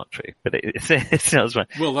 That's not true, but it sounds right.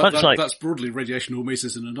 Well, Much like, that's broadly radiation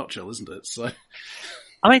hormesis in a nutshell, isn't it? So,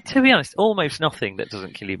 I mean, to be honest, almost nothing that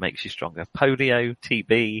doesn't kill you makes you stronger. Polio,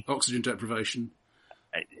 TB. oxygen deprivation.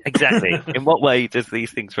 Exactly. In what way does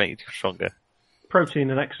these things make you stronger?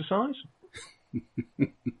 Protein and exercise.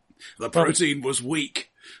 The protein was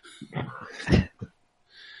weak.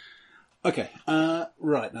 Okay,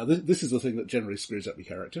 right, now this is the thing that generally screws up your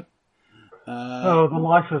character. The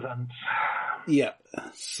life events. Yeah,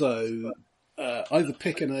 so either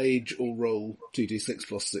pick an age or roll 2d6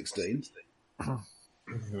 plus 16.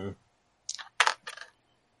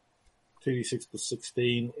 2d6 plus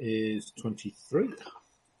 16 is 23.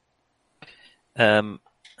 I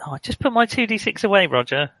just put my 2d6 away,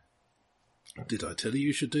 Roger. Did I tell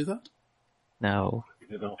you should do that? No.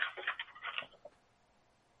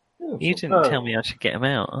 You didn't tell me I should get him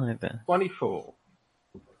out either. 24.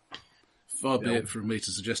 Far be it from me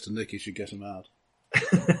to suggest to Nick he should him out.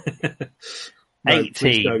 No, 18.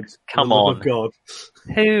 please don't. Come For the love on. of God.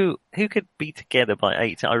 Who could be together by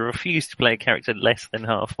 8? I refuse to play a character less than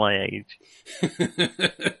half my age.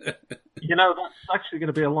 You know, that's actually going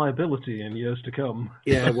to be a liability in years to come.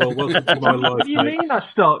 Yeah, well, welcome to my life, What do you mate. mean I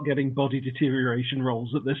start getting body deterioration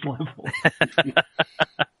rolls at this level?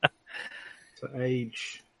 So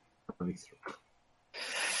age 23.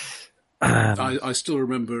 I still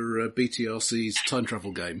remember BTRC's time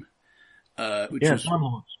travel game, which Yeah, was Time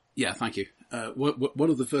Lords. yeah, thank you. One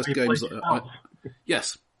of the first You games. played yourself.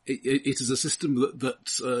 Yes, it is a system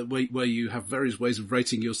where you have various ways of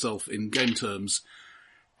rating yourself in game terms,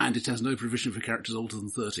 and it has no provision for characters older than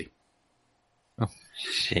 30.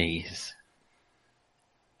 Jeez.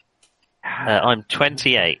 I'm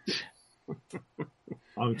 28. I'm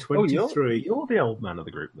Oh, 23. you're the old man of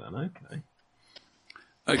the group then, okay.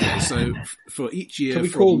 Okay, so for each year, Can we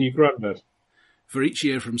call you Grandad? for each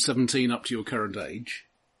year from 17 up to your current age,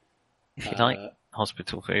 If you like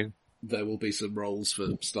hospital food. there will be some roles for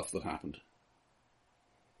stuff that happened.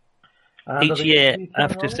 And Each are they year D10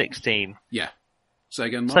 after rolls? 16. Yeah. Say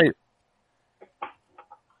again, Mark. So,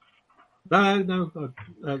 No,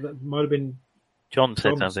 that might have been John said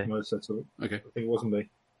Thomas something. might have said something. Okay. I think it wasn't me.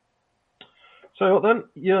 So then,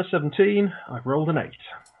 year 17, I've rolled an 8.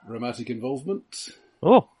 Romantic involvement,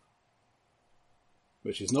 Oh,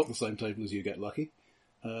 which is not the same table as you get lucky.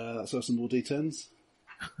 Let's have some more D10s.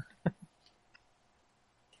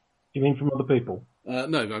 You mean from other people?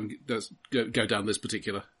 No, let's go down this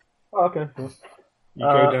particular. Oh, okay. Cool.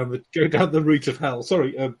 You go down the route of hell.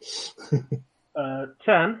 Sorry. 10.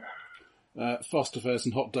 Fast affairs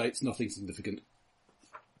and hot dates, nothing significant.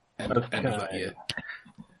 End of that year.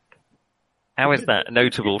 how is that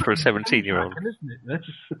notable for a 17-year-old? Isn't it? That's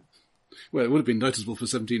just... Well, it would have been noticeable for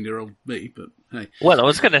 17-year-old me, but hey. Well, I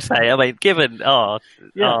was going to say, I mean, given our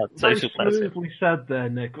very social class. smoothly said there,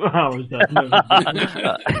 Nick. How is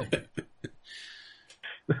that?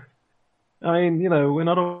 I mean, you know, we're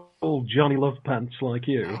not all Johnny Love Pants like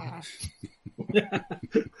you.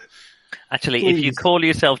 Actually, if you Please. call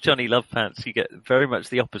yourself Johnny Love Pants, you get very much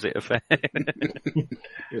the opposite effect,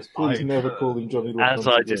 Yes, please never call him Johnny Love as Pants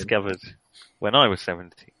I again. discovered when I was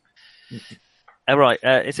 17. All right,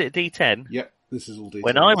 is it a D10? Yep, this is all D10s.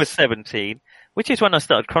 When I was 17, which is when I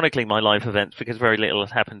started chronicling my life events, because very little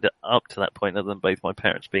has happened up to that point other than both my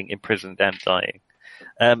parents being imprisoned and dying.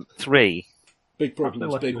 3. Big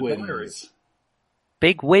problems, Perhaps big they left you with wins.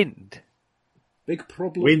 Big wind. Big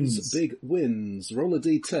problems, Wins. big wins. Roll a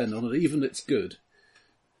D10 on an even, it's good.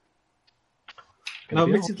 Now,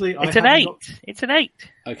 admittedly, It's an 8. It's an 8.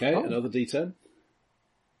 Okay, Oh. another D10.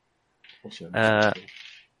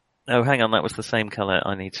 Oh, hang on, that was the same colour.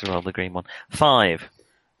 I need to roll the green one. 5.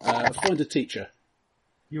 Find a teacher.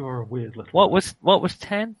 You're a weird little... What was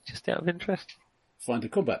 10? Just out of interest. Find a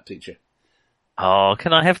combat teacher. Oh,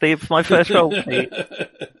 can I have my first roll, please?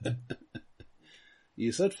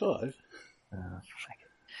 You said 5.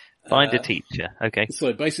 Find a teacher. Okay.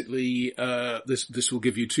 So basically, this will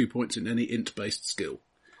give you 2 points in any int-based skill.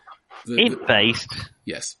 Int-based.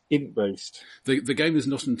 Yes. Int-based. The game is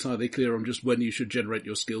not entirely clear on just when you should generate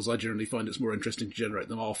your skills. I generally find it's more interesting to generate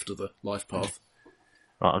them after the life path.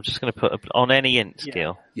 Right, I'm just going to put on any int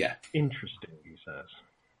skill. Yeah. Interesting, he says.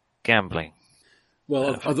 Gambling.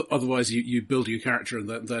 Well, otherwise you build your character and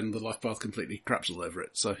then the life path completely craps all over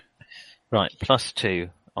it. So Right, +2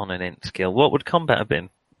 on an int skill. What would combat have been?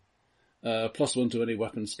 +1 to any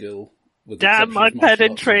weapon skill. With the Damn exception my of martial arts and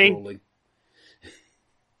pedantry! brawling.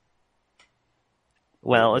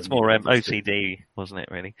 Well, it's more OCD, wasn't it,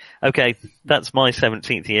 really? Okay, that's my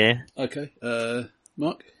 17th year. Okay.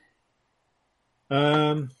 Mark?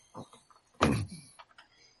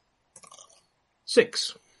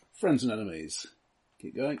 6. Friends and enemies.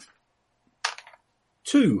 Keep going.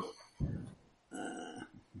 2.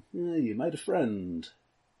 Yeah, you made a friend.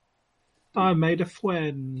 I made a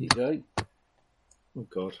friend. Keep going. Oh,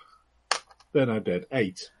 God. Then I'm dead.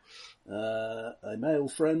 8. A male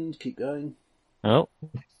friend. Keep going. Oh.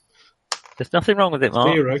 There's nothing wrong with it,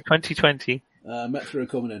 Mark. 0. 2020. Met through a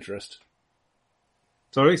common interest.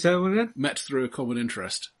 Sorry, say that one again? Met through a common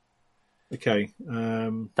interest. Okay.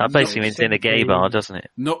 That basically means in a gay bar, doesn't it?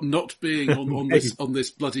 Not being on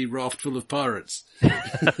this bloody raft full of pirates.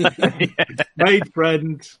 Made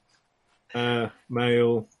friend.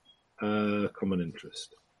 Male. Common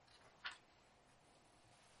interest.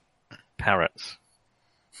 Parrots.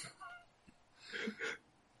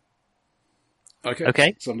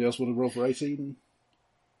 Okay. Somebody else want to roll for 18?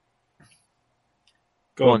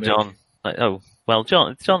 Go on, Nick. John. Well,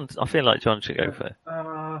 John, I feel like John should go first. 10.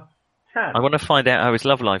 I want to find out how his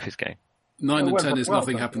love life is going. 9 and well, 10 is well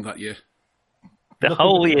nothing done. happened that year. The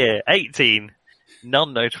whole year. 18.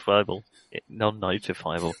 Non-notifiable.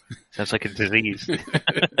 Non-notifiable. Sounds like a disease.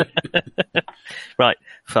 Right.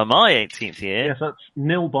 For my 18th year, Yes, that's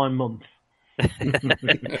nil by month.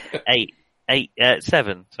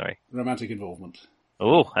 7, sorry. Romantic involvement.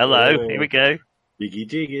 Oh, hello. Oh. Here we go. Jiggy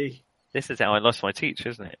jiggy. This is how I lost my teacher,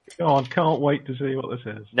 isn't it? God, can't wait to see what this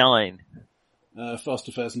is. 9. Fast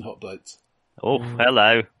affairs and hot dates. Oh,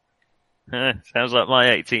 hello. Sounds like my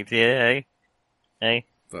 18th year, eh? Eh?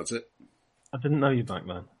 That's it. I didn't know you back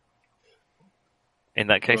then. In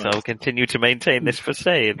that case, Right. I will continue to maintain this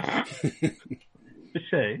facade. To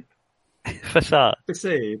say, Facade.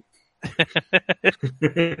 Facade.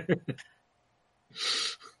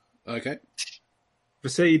 Okay.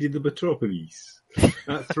 Facade in the metropolis.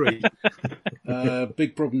 At 3.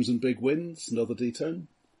 Big problems and big wins. Another D10.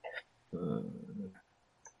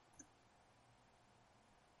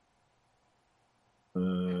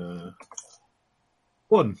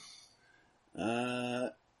 1.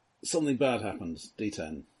 Something bad happens.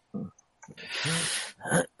 D10.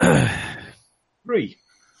 3.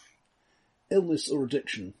 Illness or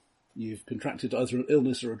addiction. You've contracted either an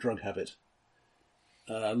illness or a drug habit.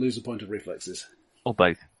 Lose a point of reflexes. Or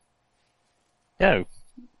both. No.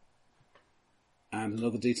 And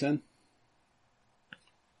another D10.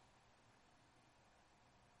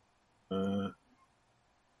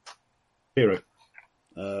 Hero.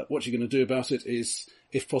 What you're going to do about it is,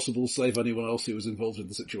 if possible, save anyone else who was involved in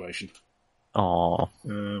the situation. Aww.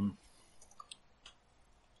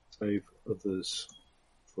 Save others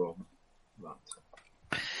from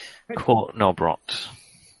that. Court Nobrot.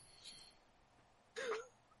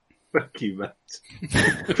 Thank you, Matt.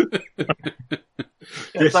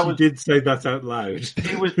 Yes, Yes, that you was- did say that out loud.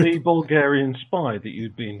 he was the Bulgarian spy that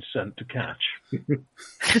you'd been sent to catch.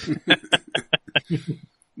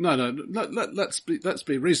 No. Let's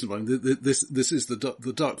be reasonable. I mean, this is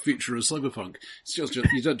the dark future of cyberpunk. It's just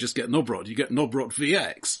you don't just get Nobrot, you get Nobrot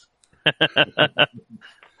VX. Can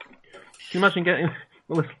you imagine getting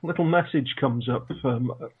a little message comes up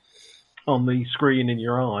on the screen in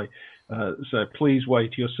your eye? So please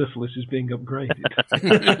wait, your syphilis is being upgraded.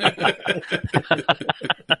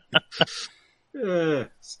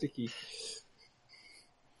 Sticky.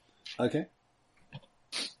 Okay.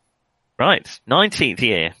 Right. 19th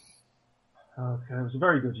year. Okay, it was a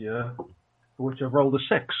very good year, for which I rolled a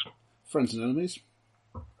 6. Friends and enemies.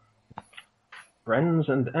 Friends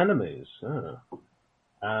and enemies.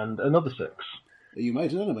 And another 6. You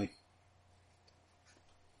made an enemy.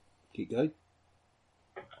 Keep going.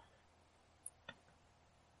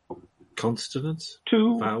 Consonant.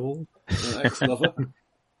 2. Vowel. Ex-lover.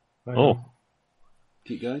 Oh.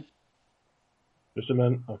 Keep going. Just a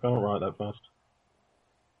minute, I can't write that fast.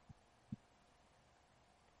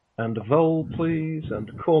 And a vowel, please, and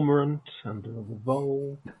a cormorant, and another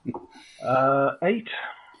vowel. 8.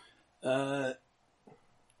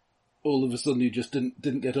 All of a sudden you just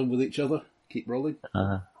didn't get on with each other. Keep rolling.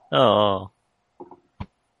 Oh.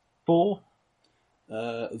 4.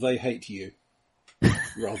 They hate you.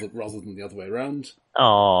 rather than the other way around.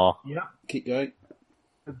 Oh. Yeah. Keep going.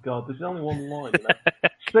 Good God, there's only one line there.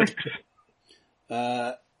 6.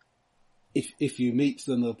 If you meet,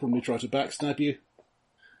 then they'll probably try to backstab you.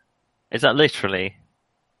 Is that literally?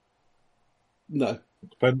 No.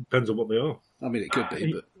 Depends on what they are. I mean, it could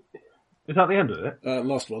be, but Is that the end of it?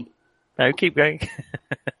 last one. No, keep going.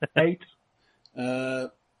 8.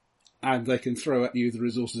 And they can throw at you the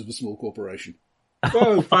resources of a small corporation.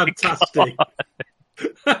 Oh, fantastic.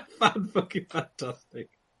 Fan-fucking-fantastic.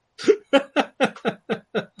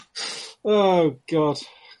 Oh, God.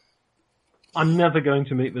 I'm never going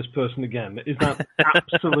to meet this person again. Is that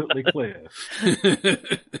absolutely clear?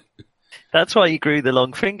 That's why you grew the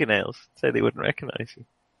long fingernails, so they wouldn't recognise you.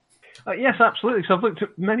 Yes, absolutely. So I've looked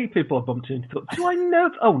at many people I've bumped into. Thought, do I know?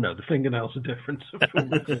 Oh no, the fingernails are different.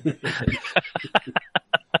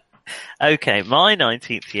 Okay, my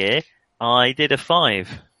 19th year, I did a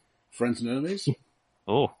 5. Friends and enemies.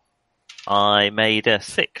 Oh. I made a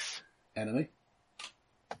 6, Enemy.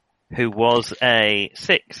 who was a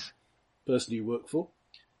 6. Person you work for.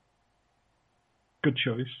 Good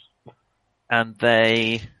choice. And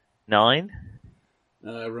they 9.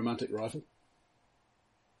 Romantic rival.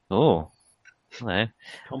 Oh. No.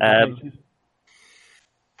 Complicated.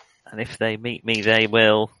 And if they meet me, they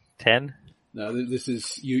will 10. No, this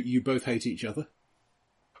is you both hate each other.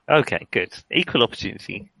 Okay, good. Equal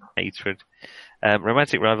opportunity hatred.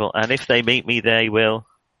 Romantic rival. And if they meet me, they will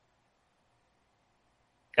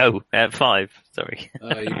Oh, 5. Sorry.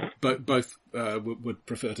 Both would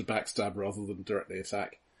prefer to backstab rather than directly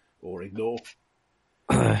attack or ignore.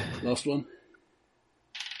 Last one.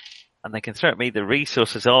 And they can throw at me the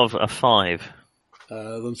resources of a 5.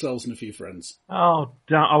 Themselves and a few friends. Oh,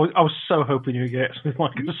 damn. I was so hoping you would get something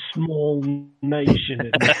like a small nation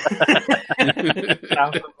in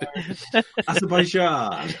South America.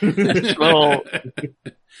 Azerbaijan.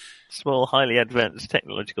 Small, highly advanced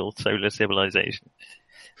technological solar civilization.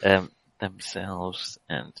 Themselves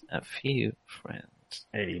and a few friends.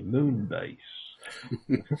 A moon base.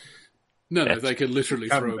 No, they can literally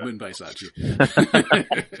throw a moon base at you.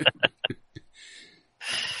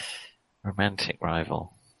 Romantic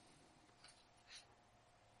rival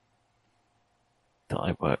that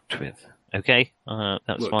I worked with. Okay,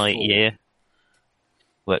 that's Worked my for. year.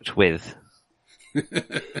 Worked with.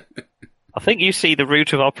 I think you see the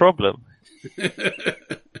root of our problem.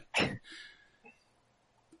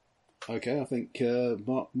 Okay, I think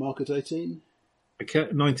Mark at 18. Okay,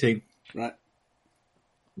 19. Right.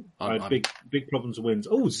 I had big problems with wins.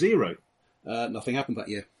 Oh, 0. Nothing happened that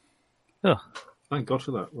year. Oh, Thank God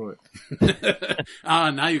for that. Right.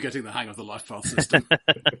 Now you're getting the hang of the life path system.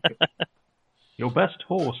 Your best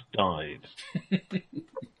horse died.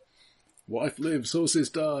 Wife lives, horses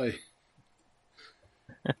die.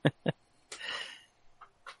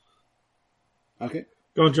 Okay.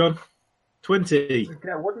 Go on, John. 20.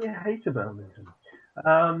 Yeah, what do you hate about this?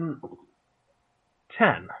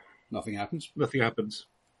 10. Nothing happens. Nothing happens.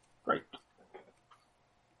 Great.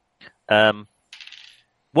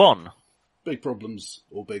 1. Big problems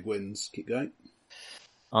or big wins. Keep going.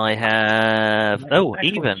 I have... Oh,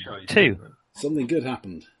 Excellent even. choice, 2. isn't it? Something good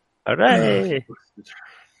happened. Hooray!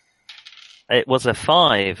 It was a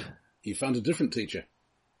 5. You found a different teacher.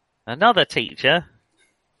 Another teacher.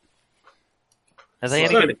 Are they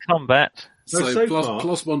any So- good at combat? So far-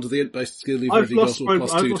 plus 1 to the int-based skill you've I've already lost, got, or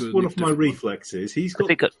plus 2 I've to lost a one of my different reflexes. He's got,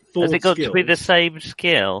 Has it 4 got skills. to be the same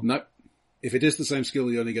skill? one. No. If it is the same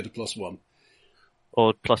skill, you only get a plus 1.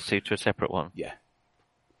 Or plus 2 to a separate one? Yeah.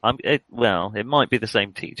 It might be the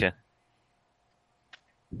same teacher.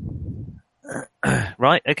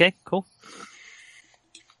 Right, okay, cool.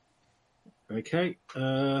 Okay.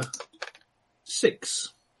 6.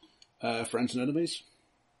 Friends and enemies.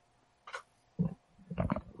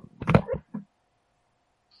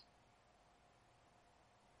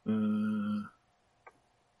 Uh,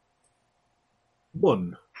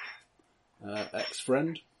 1.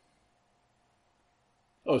 Ex-friend.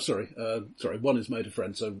 Oh, sorry. 1 is made a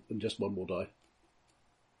friend, so just 1 will die.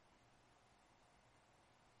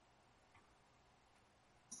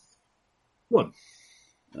 1.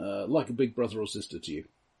 Like a big brother or sister to you.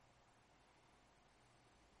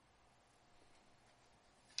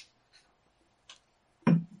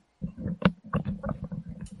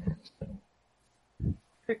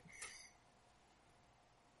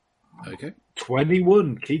 Okay.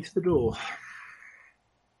 21. Key to the door.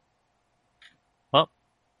 What?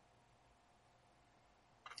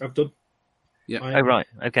 I've done. Yeah. Oh, right,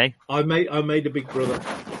 okay. I made a big brother.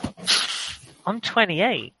 I'm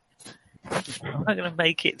 28. I'm not going to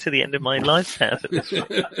make it to the end of my life path at this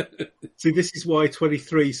point. See, this is why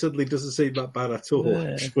 23 suddenly doesn't seem that bad at all.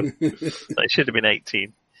 Yeah. I should have been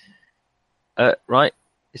 18. Right,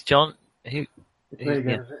 it's John. Who? There you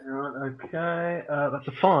go. Right, okay. That's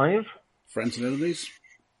a 5. Friends and enemies.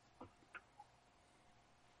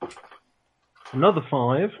 Another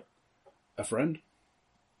 5. A friend.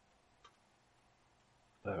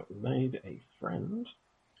 So made a friend.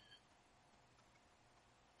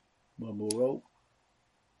 1 more roll.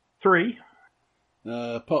 3.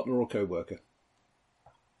 Partner or co-worker.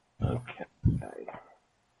 Okay.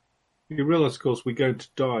 You realise, of course, we're going to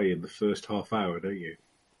die in the first half hour, don't you?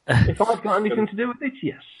 If I've got anything to do with it,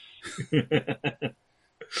 yes.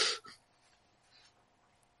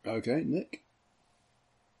 Okay, Nick.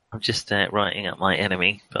 I'm just writing up my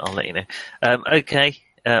enemy, but I'll let you know. Okay,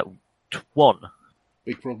 1.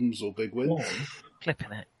 Big problems or big wins.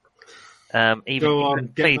 Clipping it. Even Go on,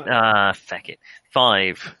 get feck it.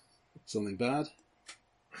 5. Something bad.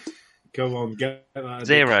 Go on, get that.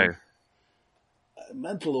 0.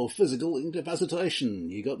 Mental or physical incapacitation.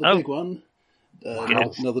 You got the Oh. big one.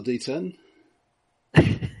 Yes. Another D10.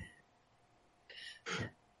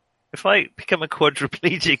 If I become a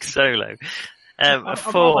quadriplegic solo, I'm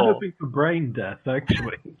 4. hoping for brain death,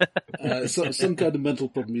 actually. Some kind of mental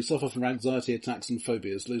problem. You suffer from anxiety attacks and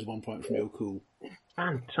phobias. Lose 1 point from your cool.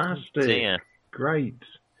 Fantastic. Dear. Great.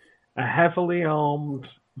 A heavily armed,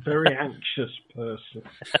 very anxious person.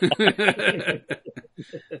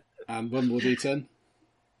 And 1 more D10.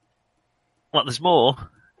 What, there's more?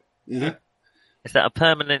 Yeah. Is that a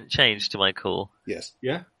permanent change to my call Yes.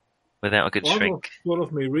 Yeah. without a good One shrink?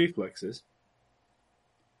 of my reflexes.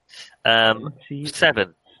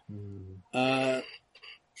 7.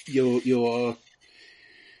 You're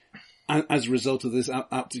as a result of this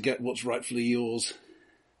out to get what's rightfully yours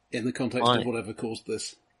in the context Right. of whatever caused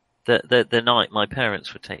this. The night my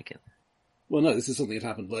parents were taken. Well, no, this is something that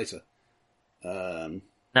happened later.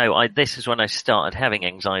 No, this is when I started having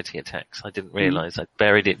anxiety attacks. I didn't realise I'd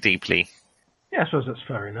buried it deeply. Yeah, I suppose that's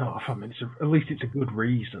fair enough. I mean, at least it's a good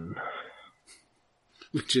reason.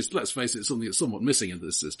 Which is, let's face it, something that's somewhat missing in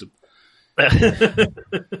this system. Yeah,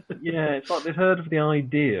 it's like they've heard of the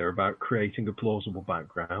idea about creating a plausible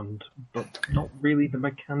background, but not really the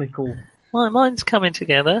mechanical. My mind's coming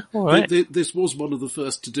together. All right. This was one of the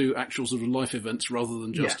first to do actual sort of life events rather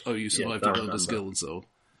than just, Yes. you survived Yes, I and learned a remember. skill and so on.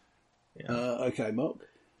 Yeah. Okay, Mark.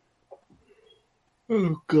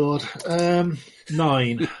 Oh, God.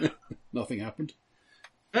 9. Nothing happened.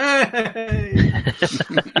 Hey!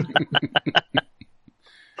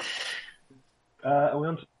 Are we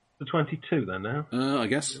on to 22 then now? I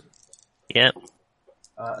guess. Yep.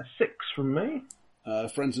 A 6 from me.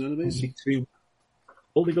 Friends and enemies.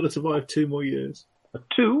 Only got to survive 2 more years. A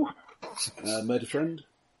 2. Made a friend.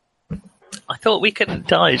 I thought we couldn't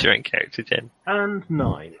die during character gen. And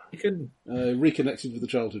 9. You can Reconnected with a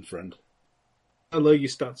childhood friend. how low your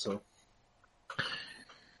stats are.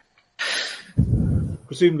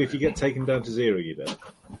 Presumably, if you get taken down to 0, you don't.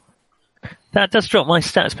 That does drop my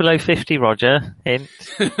stats below 50, Roger. Hint.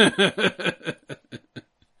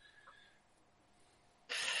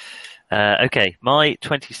 Okay, my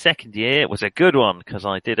 22nd year was a good one because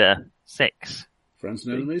I did a 6. Friends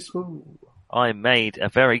and enemies. I made a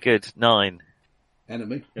very good 9.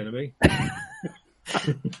 Enemy.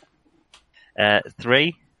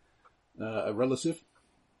 3. A relative.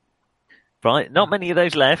 Right, not many of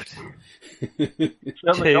those left. Certainly 2.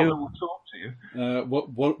 not that will talk to you.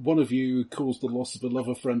 One of you caused the loss of a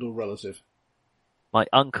lover, friend, or relative. My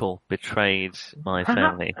uncle betrayed my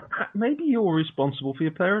family. Maybe you're responsible for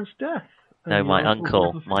your parents' death. No, And my your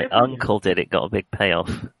uncle. was My forgiving you. uncle did it. Got a big payoff.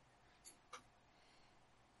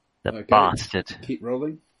 The Okay. bastard. Keep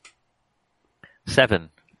rolling. 7.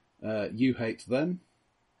 You hate them.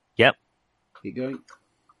 Yep. Keep going.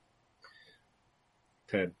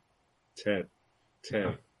 10. 10.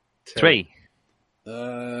 10. 3.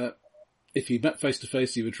 If you met face to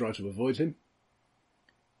face, you would try to avoid him.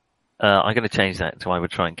 I'm going to change that to I would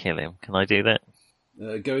try and kill him. Can I do that?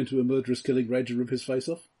 Go into a murderous killing rage and rip his face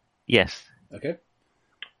off. Yes. Okay.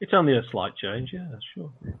 It's only a slight change, yeah,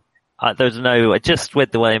 sure. There's no, just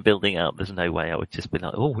with the way I'm building up, there's no way I would just be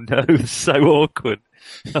like, oh no, it's so awkward.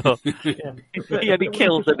 Oh, Yeah. he only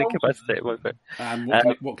kills an incapacitated my friend. And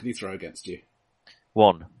what can he throw against you?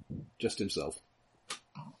 1. Just himself.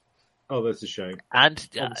 Oh, that's a shame. And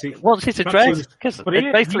Obviously- once it's addressed, because But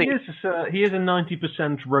he basically, is a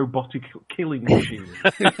 90% robotic killing machine.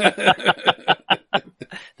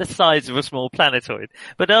 the size of a small planetoid.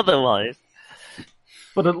 But otherwise,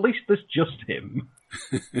 But at least there's just him.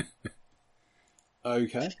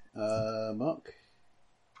 Okay. Mark.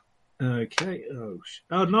 Okay.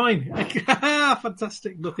 Oh, 9.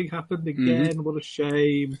 Fantastic. Nothing happened again. What a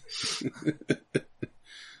shame.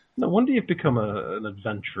 No wonder you've become an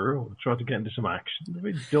adventurer or tried to get into some action. A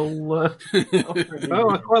bit dull. Oh,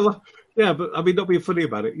 I quite love. Yeah, but I mean, not being funny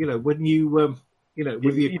about it. You know, when you, with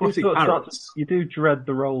the aquatic parrots. You do dread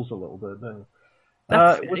the rolls a little bit, don't you?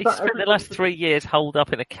 Was he that spent the last 3 years holed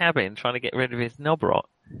up in a cabin trying to get rid of his knob rot.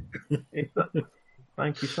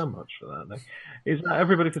 Thank you so much for that, Nick. Is that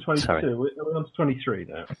everybody for 22? Sorry. We're on to 23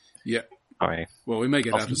 now. Yeah. Sorry. Well, we may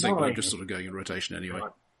get out of sync, but nine. I'm just sort of going in rotation anyway.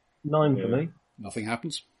 9 for me. Nothing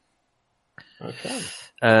happens. Okay.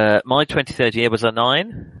 My 23rd year was a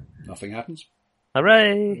 9. Nothing happens.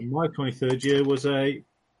 Hooray! My 23rd year was a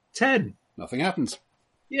 10. Nothing happens.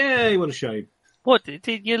 Yay! What a shame. What,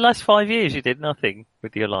 did your last 5 years you did nothing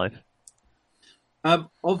with your life? Of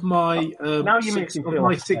my Now you make me feel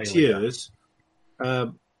like 6 failing. years,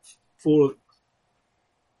 7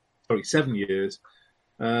 years.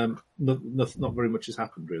 Not very much has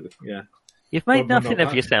happened really. Yeah. You've made Well, nothing no, of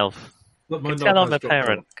that- yourself. But You my can tell knob I'm a has dropped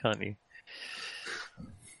parent, off. can't you?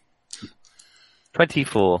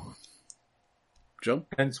 24. John?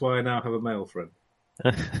 Hence why I now have a male friend.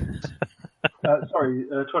 Sorry,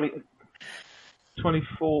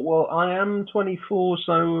 24. Well, I am 24,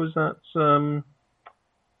 so is that, am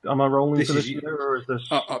I rolling This for this is- year, or is this...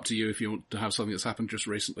 Up to you if you want to have something that's happened just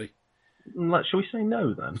recently. Shall we say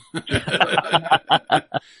no, then?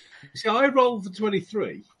 See, I rolled for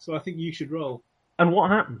 23, so I think you should roll. And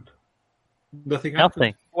what happened? Nothing happened.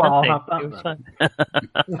 Nothing. Well, I'll Nothing. have that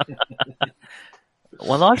It was then. fine.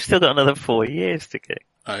 Well, I've still got another 4 years to go.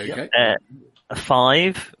 Okay. A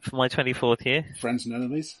 5 for my 24th year. Friends and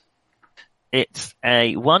enemies. It's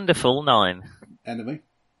a wonderful 9. Enemy.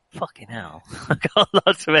 Fucking hell. I've got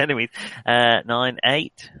lots of enemies. 9,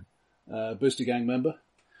 8. Booster gang member,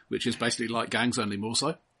 which is basically like gangs, only more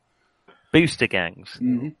so. Booster gangs.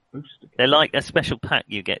 Mm-hmm. They're like a special pack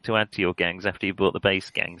you get to add to your gangs after you bought the base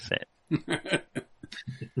gang set.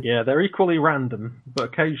 Yeah, they're equally random, but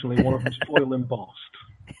occasionally one of them's foil embossed.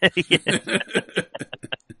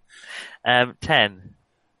 10.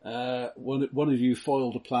 One of you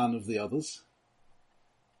foiled a plan of the others.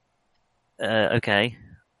 Okay.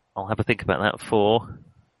 I'll have a think about that. 4.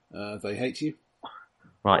 They hate you.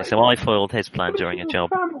 Right, so I foiled his plan during a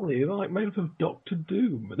job. Family, they're like made up of Doctor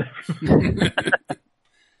Doom and everything.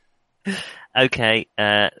 Okay,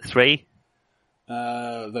 3.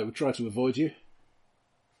 They would try to avoid you.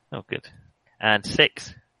 Oh, good. And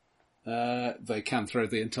 6. They can throw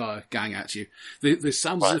the entire gang at you. This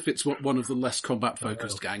sounds as if it's one of the less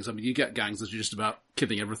combat-focused gangs. I mean, you get gangs that are just about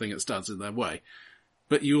killing everything that stands in their way.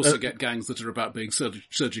 But you also get gangs that are about being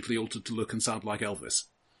surgically altered to look and sound like Elvis.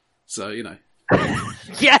 So, you know.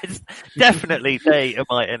 Yes, definitely they are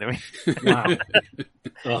my enemy. Wow.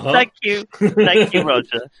 Thank you, Roger. Thank you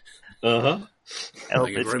Elvis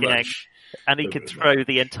very gang, much. and he can throw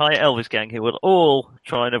the entire Elvis gang, who will all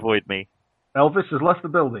try and avoid me. Elvis has left the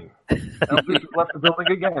building. Elvis has left the building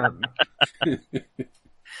again.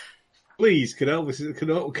 Please, can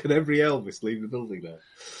every Elvis leave the building now?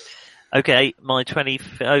 Okay, my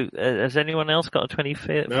 25th. Oh, has anyone else got a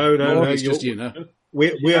 25th? No, It's just you now.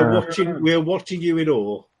 We are watching you in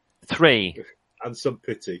awe 3. and some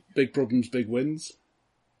pity. Big problems, big wins.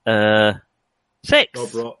 6.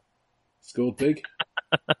 Obrot. Scored big.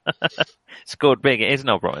 Scored big. It is an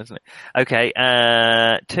Obrot, isn't it? Okay,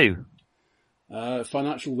 2.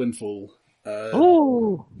 Financial windfall.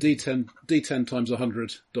 Ooh. D10 times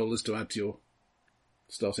 $100 to add to your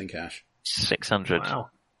starting cash. $600. Wow.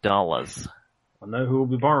 I know who will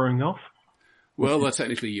be borrowing off. Well, they're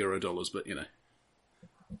technically Euro dollars, but you know,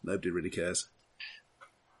 nobody really cares.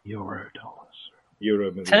 Euro dollars. Euro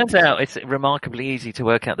million. Turns out it's remarkably easy to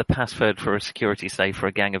work out the password for a security safe for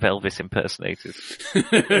a gang of Elvis impersonators.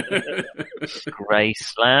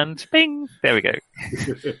 Graceland. Bing! There we go.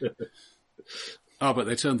 Oh, but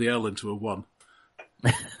they turned the L into a 1.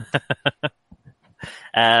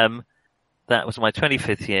 That was my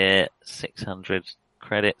 25th year, 600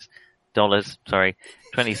 credits, dollars, sorry,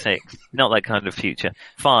 26. Not that kind of future.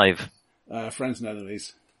 5. Friends and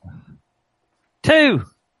enemies. 2.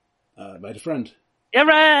 Made a friend.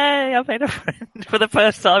 Hooray! I made a friend for the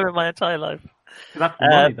first time in my entire life. That's the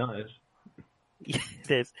money, that is. It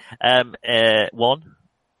is. 1.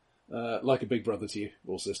 Like a big brother to you,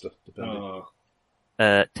 or sister, depending.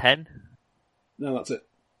 10. No, that's it.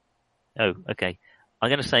 Oh, okay. I'm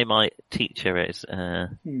going to say my teacher is like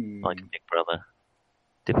a big brother,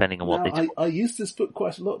 depending on what they I used this book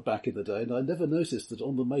quite a lot back in the day, and I never noticed that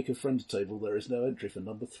on the Make a Friend table there is no entry for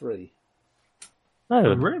number 3.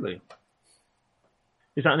 Oh, really?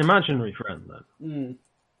 Is that an imaginary friend then?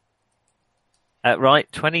 Right,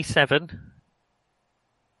 27.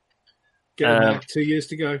 Get on now, 2 years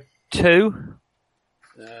to go. 2.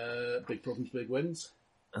 Big problems, big wins.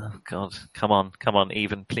 Oh God, come on,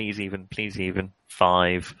 even, please even.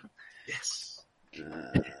 5. Yes.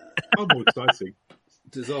 Oh, more exciting.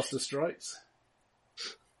 Disaster strikes.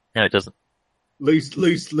 No, it doesn't. Lose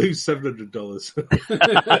 $700.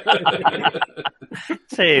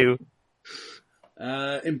 2.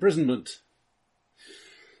 Imprisonment.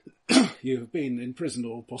 You have been in prison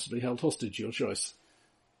or possibly held hostage, your choice.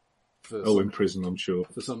 In prison, I'm sure.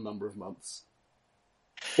 For some number of months.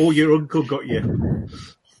 Or your uncle got you.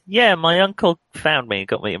 Yeah, my uncle found me and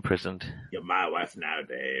got me imprisoned. You're my wife now,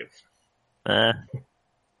 Dave.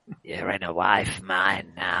 You're in a wife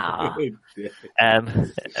mine now.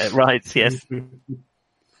 Right, yes.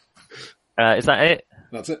 Is that it?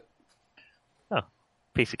 That's it. Oh,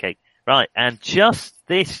 piece of cake. Right, and just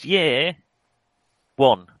this year,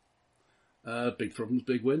 1. Big problems,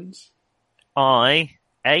 big wins. 8.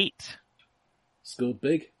 Scored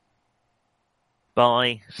big.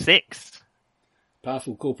 By 6.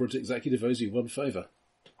 Powerful corporate executive owes you 1 favour.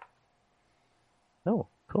 Oh,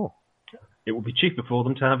 cool. It will be cheaper for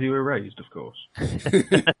them to have you erased, of course.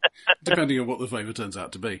 Depending on what the favour turns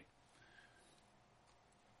out to be.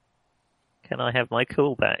 Can I have my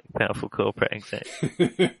call back, powerful corporate exec?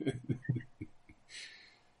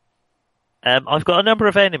 I've got a number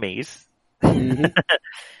of enemies. Mm-hmm.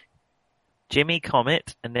 Jimmy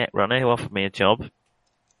Comet, a Netrunner who offered me a job.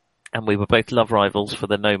 And we were both love rivals for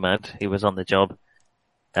the Nomad who was on the job.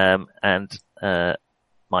 And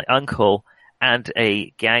my uncle, and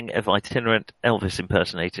a gang of itinerant Elvis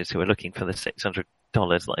impersonators who are looking for the $600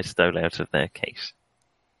 that I stole out of their case.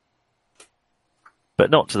 But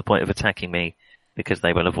not to the point of attacking me, because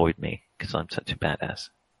they will avoid me, because I'm such a badass.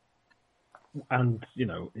 And,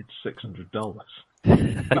 it's $600.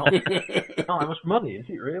 not that much money, is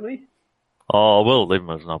it really? Oh, well, it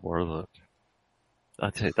was not worth it.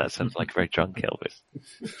 I'd say that sounds like a very drunk Elvis.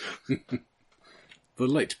 The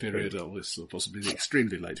late period Elvis, or possibly the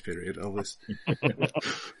extremely late period Elvis. I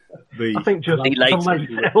think just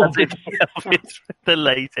The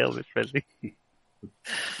late Elvis Presley.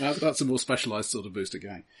 That's a more specialised sort of booster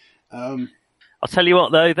gang. I'll tell you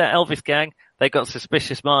what, though, that Elvis gang, they got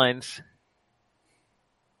suspicious minds.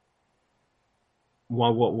 Why?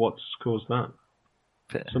 What's caused that?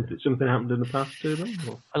 Something happened in the past to them?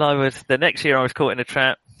 Or? Well, the next year I was caught in a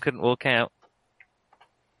trap, couldn't walk out.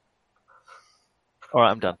 All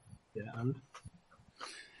right, I'm done. Yeah, and?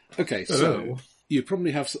 Okay, so you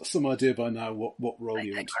probably have some idea by now what role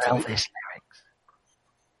you want to take. Elvis lyrics.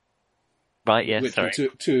 Right, yes, Which sorry.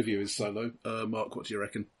 Two of you is solo. Mark, what do you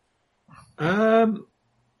reckon? I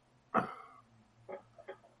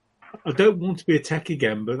don't want to be a tech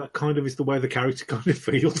again, but that kind of is the way the character kind of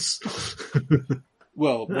feels.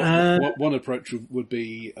 Well, one approach would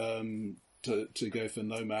be to go for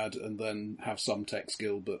Nomad and then have some tech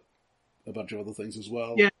skill, but a bunch of other things as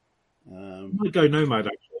well. Yeah. I'm going to go Nomad,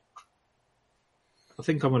 actually. I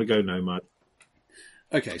think I'm going to go Nomad.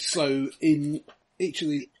 Okay, so in each of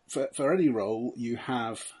the... For any role, you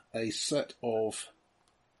have a set of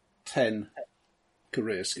 10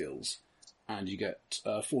 career skills, and you get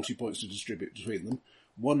 40 points to distribute between them.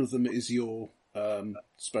 One of them is your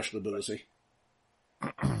special ability,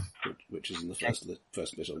 which is in the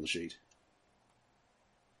first bit on the sheet.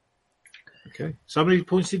 Okay. So how many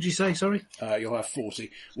points did you say, sorry? You'll have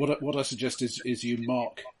 40. What I suggest is you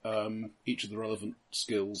mark each of the relevant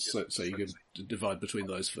skills so you can divide between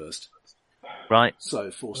those first. Right.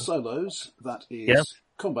 So for solos, that is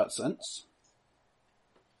combat sense.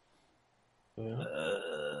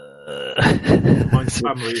 Mine's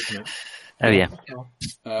family, isn't it? Oh, yeah.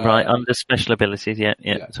 Right, under special abilities, yeah.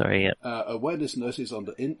 Sorry, yeah. Awareness notice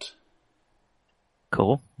under int.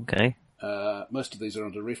 Cool, okay. Most of these are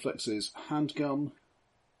under reflexes. Handgun.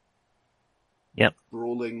 Yep.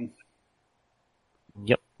 Brawling.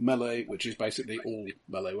 Yep. Melee, which is basically all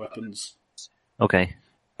melee weapons. Okay.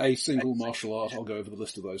 A single martial art. I'll go over the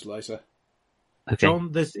list of those later. Okay.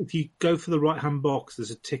 John, if you go for the right-hand box, there's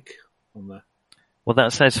a tick on there. Well,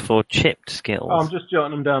 that says for chipped skills. I'm just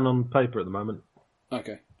jotting them down on paper at the moment.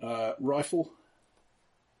 Okay. Rifle.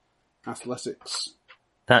 Athletics.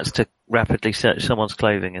 That's to rapidly search someone's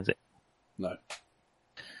clothing, is it? No.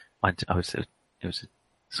 It was a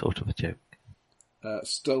sort of a joke.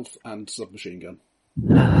 Stealth and submachine gun.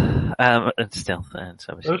 And stealth and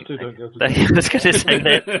submachine Those two don't go gun. I was going to say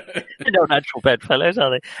they're not natural bedfellows,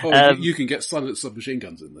 are they? Oh, you can get silent submachine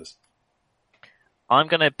guns in this. I'm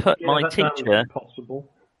going to put my teacher. Possible.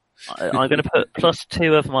 I'm going to put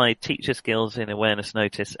 +2 of my teacher skills in awareness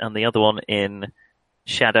notice, and the other one in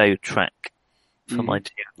shadow track for my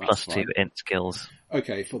 +2 int skills.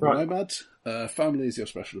 Okay, for the Nomad, family is your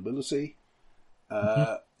special ability.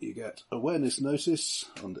 You get awareness notice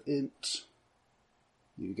under int.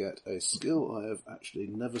 You get a skill I have actually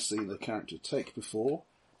never seen a character take before.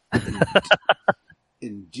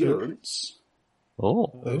 Endurance. Oh.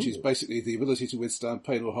 Which is basically the ability to withstand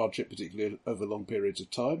pain or hardship, particularly over long periods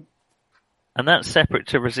of time. And that's separate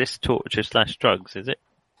to resist torture / drugs, is it?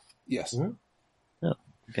 Yes. Oh,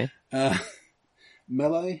 okay.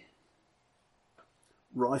 Melee.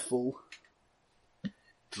 Rifle.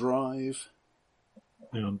 Drive.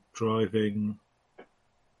 Driving.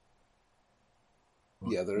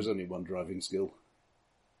 Yeah, there is only one driving skill.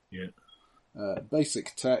 Yeah.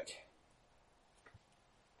 Basic tech.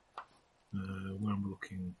 Where I'm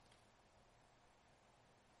looking.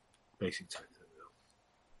 Basic tech.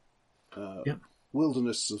 Yeah.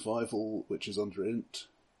 Wilderness survival, which is under int.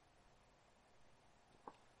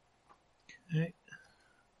 Okay.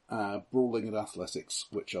 Brawling and athletics,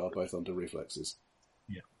 which are both under reflexes.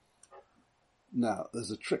 Yeah. Now,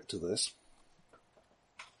 there's a trick to this.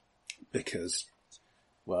 Because,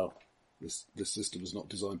 well, this system was not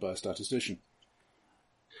designed by a statistician.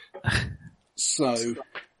 So...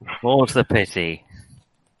 More's the pity.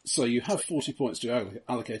 So you have 40 points to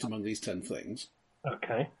allocate among these 10 things.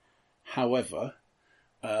 Okay. However,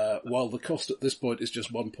 while the cost at this point is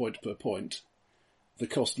just 1 point per point, the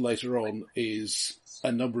cost later on is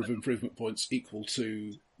a number of improvement points equal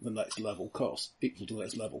to the next level cost, equal to the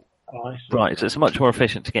next level. Right, so it's much more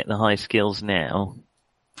efficient to get the high skills now.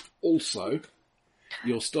 Also,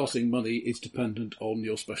 Your starting money is dependent on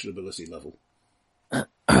your special ability level.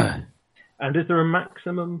 And is there a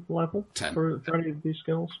maximum level 10. for any of these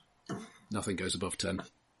skills? Nothing goes above 10.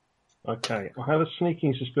 Okay, I have a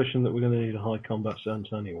sneaking suspicion that we're going to need a high combat sense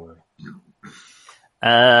anyway.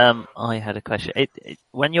 I had a question.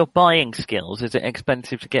 When you're buying skills, is it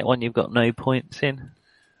expensive to get one you've got no points in?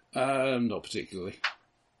 Not particularly.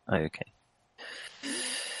 Okay.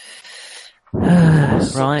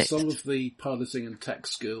 Right. Some of the piloting and tech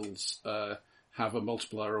skills have a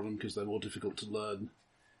multiplier on them because they're more difficult to learn.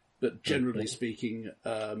 But generally speaking,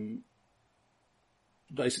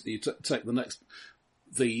 basically you take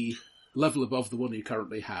the level above the one you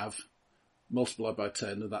currently have, multiply by 10,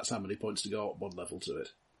 and that's how many points to go up one level to it.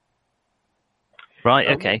 Right,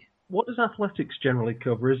 okay. What does athletics generally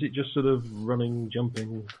cover? Is it just sort of running,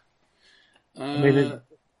 jumping? I mean,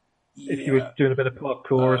 if you were doing a bit of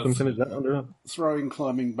parkour or something, is that under? Throwing,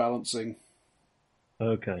 climbing, balancing.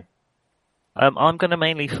 Okay. I'm going to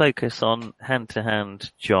mainly focus on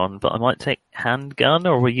hand-to-hand, John, but I might take handgun,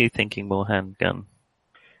 or were you thinking more handgun?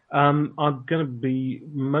 I'm going to be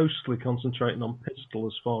mostly concentrating on pistol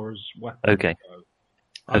as far as weapons Okay.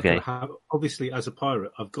 go. Okay. Obviously, as a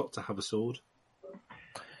pirate, I've got to have a sword.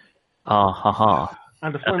 Ah, ha, ha.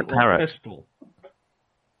 And a a flintlock parrot. pistol.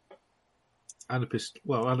 And a pistol.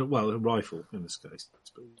 Well, a rifle in this case.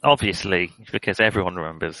 Obviously, because everyone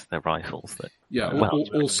remembers their rifles. Yeah, Well,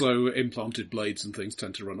 also implanted blades and things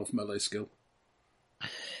tend to run off melee skill.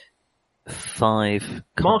 5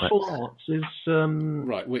 Martial combat. arts is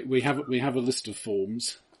Right, we have a list of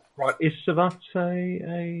forms. right. Is Savat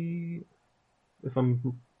a? If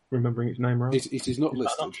I'm remembering its name right. It is not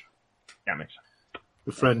listed. Damn it.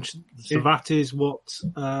 The French. Savat is what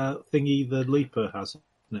thingy the Leaper has.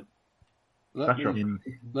 Let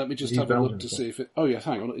me just He's have a look Belgian, to so. see if it. Oh yes,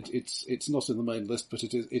 hang on. It's not in the main list, but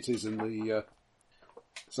it is in the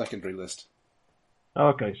secondary list.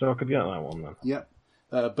 Okay, so I could get that one then. Yep.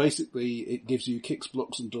 Basically, it gives you kicks,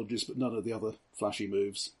 blocks, and dodges, but none of the other flashy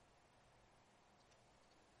moves.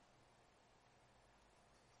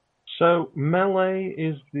 So melee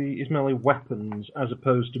is melee weapons as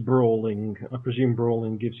opposed to brawling. I presume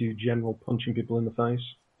brawling gives you general punching people in the face.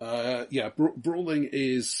 Yeah, brawling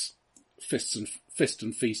is fist and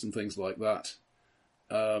feet and things like that.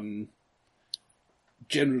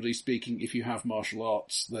 Generally speaking, if you have martial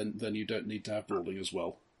arts, then you don't need to have brawling as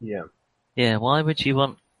well. Yeah. Yeah, why would you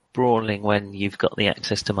want brawling when you've got the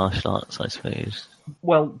access to martial arts, I suppose?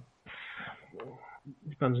 Well,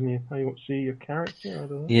 depends on how you want to see your character. I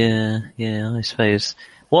don't know. Yeah, I suppose.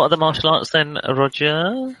 What are the martial arts then,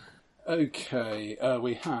 Roger? Okay,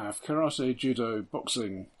 we have karate, judo,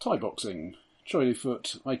 boxing, Thai boxing, Choi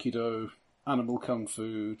foot, aikido, animal kung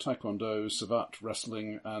fu, taekwondo, savate,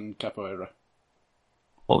 wrestling, and capoeira.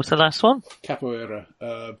 What was the last one? Capoeira.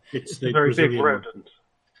 It's It's the a very big Brazilian one. rodent.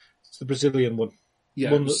 It's the Brazilian one.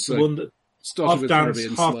 Yeah, one so one that started half with dance,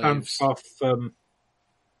 Caribbean half slaves.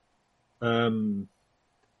 dance,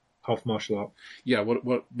 half martial art. Yeah,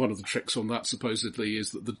 one of the tricks on that supposedly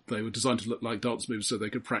is that they were designed to look like dance moves so they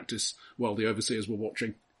could practice while the overseers were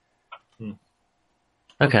watching.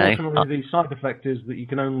 Okay. Unfortunately, the side effect is that you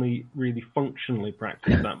can only really functionally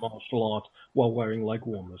practice that martial art while wearing leg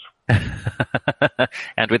warmers.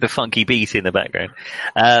 And with a funky beat in the background.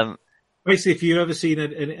 Basically, if you've ever seen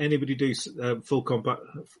anybody do full contact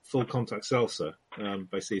salsa,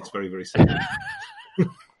 basically it's very, very similar.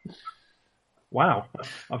 Wow,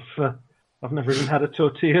 I've never even had a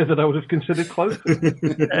tortilla that I would have considered close.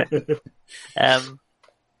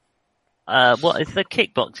 What is the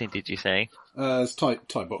kickboxing, did you say? It's Thai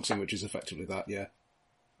boxing, which is effectively that, yeah.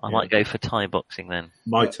 I might go for Thai boxing then.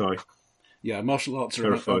 Muay Thai. Yeah, martial arts are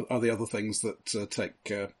Terrified. the other things that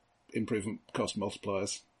take improvement cost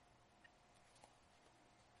multipliers.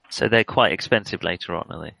 So they're quite expensive later on,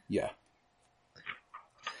 are they? Yeah.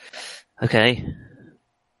 Okay.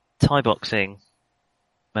 Thai boxing,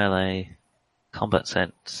 melee, combat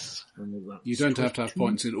sense. You don't have to have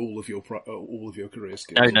points in all of your career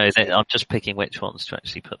skills. No, I'm just picking which ones to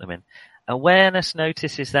actually put them in. Awareness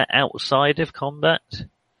notice, is that outside of combat?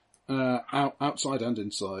 Outside and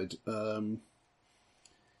inside.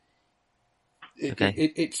 Okay.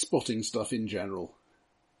 It's spotting stuff in general.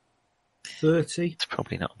 30. It's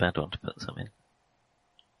probably not a bad one to put some in.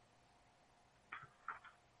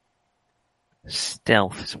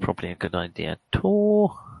 Stealth is probably a good idea.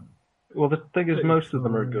 Tor. Well, the thing is, most of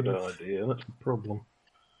them are a good idea. That's the problem.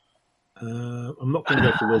 I'm not going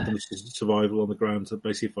to go for wilderness survival on the ground. So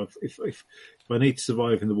basically, if I need to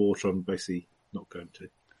survive in the water, I'm basically not going to.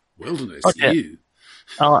 Wilderness, Okay. you.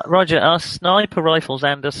 Roger, are sniper rifles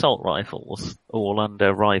and assault rifles all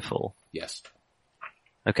under rifle? Yes.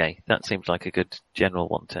 Okay, that seems like a good general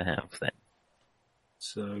one to have then.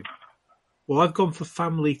 So, well, I've gone for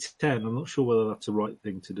family 10. I'm not sure whether that's the right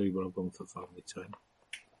thing to do, but I've gone for family 10.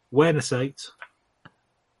 Awareness 8,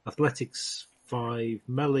 athletics 5,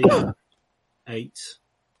 melee 8,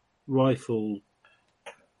 rifle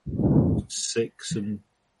 6, and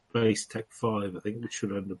base tech 5. I think, which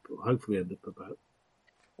should hopefully end up about.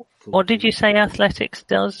 What did you say athletics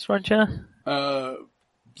does, Roger?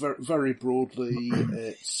 Very, very broadly,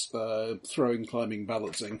 it's throwing, climbing,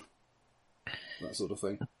 balancing, that sort of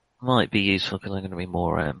thing. Might be useful because I'm going to be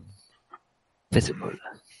more visible.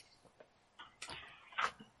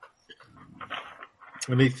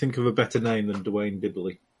 I need to think of a better name than Dwayne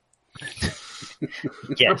Dibley.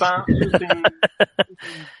 Yes. About using,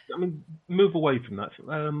 I mean, move away from that.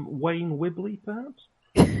 Wayne Wibley, perhaps?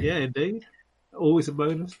 Yeah, indeed. Always a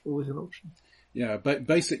bonus, always an option. Yeah,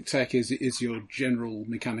 basic tech is your general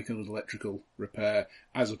mechanical and electrical repair,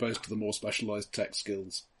 as opposed to the more specialised tech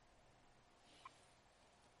skills.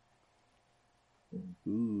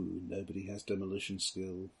 Ooh, nobody has demolition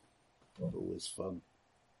skill. Always fun.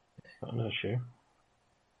 Not an issue.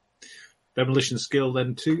 Demolition skill,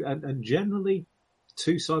 then 2, and generally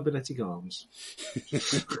 2 cybernetic arms.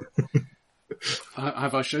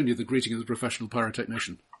 Have I shown you the greeting of the professional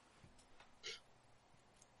pyrotechnician?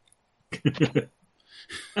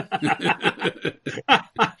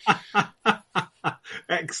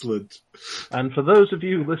 Excellent. And for those of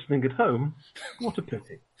you listening at home, what a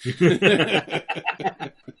pity.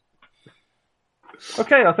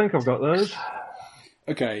 Okay, I think I've got those.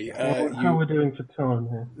 Okay. How are we doing for time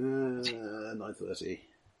here? 9:30.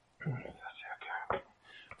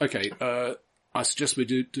 Okay. I suggest we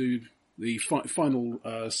do the final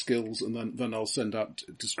skills, and then I'll send out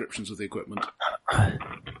descriptions of the equipment.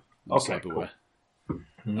 Okay, Cyberware.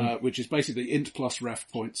 Cool. Which is basically int plus ref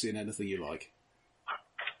points in anything you like,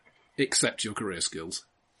 except your career skills.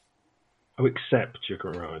 Oh, except you're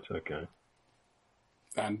right. Okay.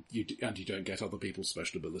 And you don't get other people's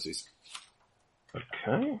special abilities.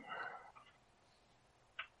 Okay.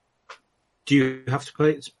 Do you have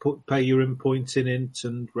to pay your in points in int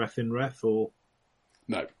and ref in ref, or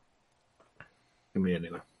No. Give me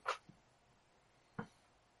anyway.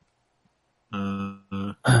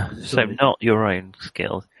 So not your own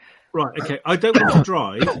skills. Right, okay. I don't want to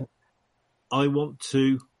drive. I want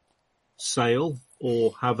to sail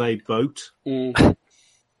or have a boat. There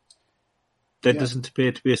doesn't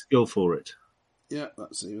appear to be a skill for it. Yeah,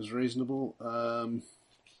 that seems reasonable.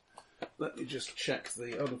 Let me just check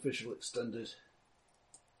the unofficial extended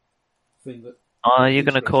thing that... Are you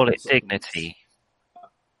going to call it dignity?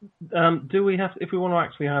 Do we have, if we want to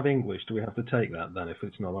actually have English, do we have to take that then if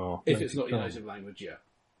it's not our... If it's not your native language, yeah.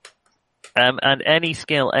 And any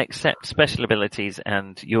skill except special abilities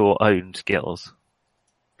and your own skills.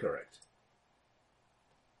 Correct.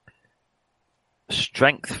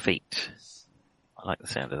 Strength feat. I like the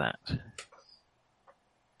sound of that.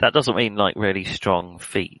 That doesn't mean like really strong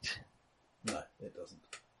feet. No, it doesn't.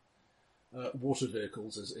 Water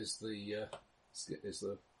vehicles is the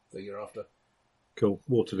thing you're after. Cool.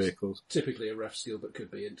 Water vehicles. Typically a ref skill, but could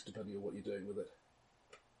be int depending on what you're doing with it.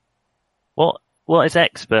 What is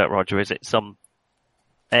expert, Roger? Is it some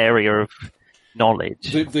area of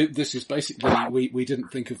knowledge? This is basically we didn't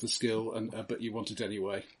think of the skill, but you want it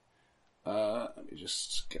anyway. Let me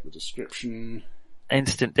just get the description.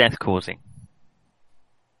 Instant death causing.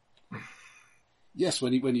 Yes,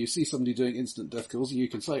 when you see somebody doing instant death causing, you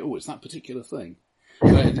can say, "Oh, it's that particular thing."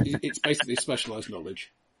 It's basically specialised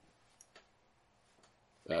knowledge.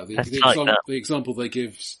 The examples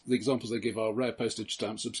they give are rare postage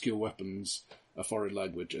stamps, obscure weapons, a foreign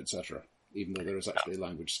language, etc. Even though there is actually a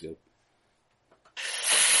language skill.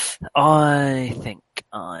 I think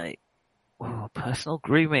personal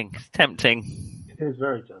grooming. It's tempting. It is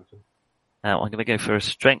very tempting. I'm going to go for a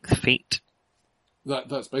strength feat.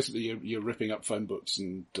 That's basically you're ripping up phone books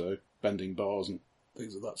and bending bars and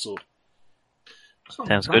things of that sort.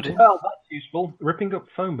 Sounds good. Well, that's useful. Ripping up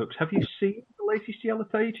phone books. Have you seen the latest Yellow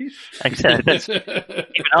Pages? Exactly. Even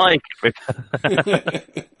I can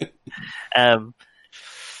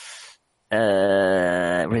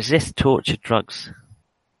rip. Resist torture drugs.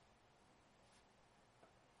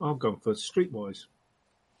 I've gone for Streetwise.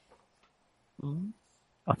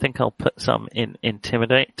 I think I'll put some in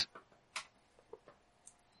intimidate.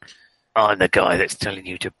 I'm the guy that's telling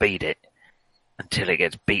you to beat it until it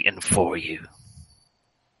gets beaten for you.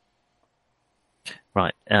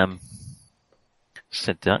 Right,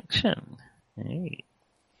 seduction. Hey.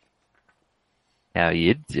 How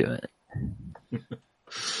you doing?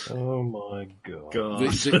 Oh my god.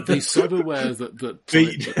 The cyberware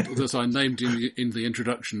that I named in the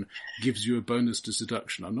introduction gives you a bonus to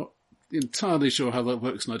seduction. I'm not entirely sure how that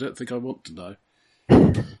works, and I don't think I want to know.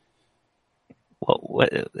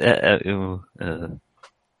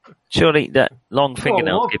 Surely that long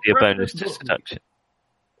fingernails give you a bonus to seduction.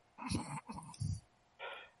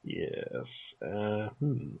 Yes.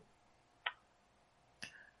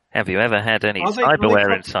 Have you ever had any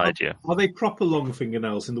cyberware inside you? Are they proper long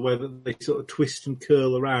fingernails in the way that they sort of twist and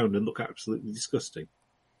curl around and look absolutely disgusting?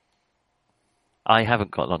 I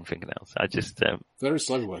haven't got long fingernails. I just... There is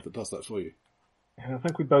cyberware that does that for you. I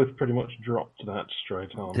think we both pretty much dropped that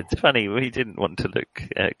straight on. It's funny, we didn't want to look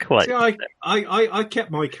quite... See, I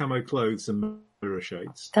kept my camo clothes and mirror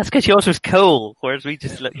shades. That's because yours was cool, whereas we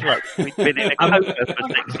just looked like we'd been in a coma for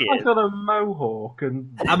 6 years. I got a mohawk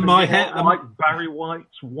and my hair like Barry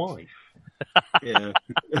White's wife. Yeah.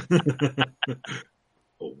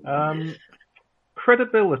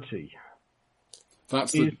 Credibility.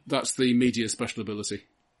 That's the media special ability.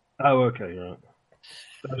 Oh, okay, right.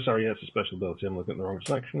 Oh, sorry, yeah, it's a special ability. I'm looking at the wrong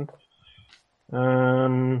section.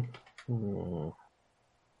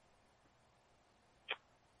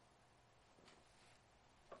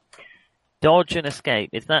 Dodge and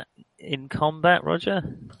escape. Is that in combat,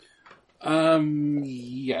 Roger?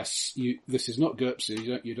 Yes. This is not GURPS, so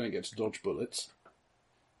you don't get to dodge bullets.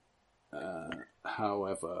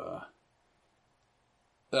 However,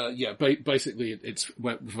 basically it's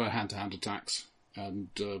for hand-to-hand attacks and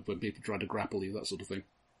when people try to grapple you, that sort of thing.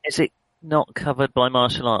 Is it not covered by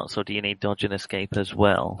martial arts, or do you need dodge and escape as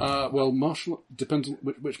well? Depends on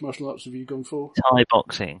which martial arts have you gone for? Thai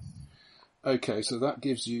boxing. Okay, so that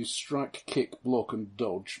gives you strike, kick, block, and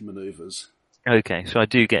dodge maneuvers. Okay, so I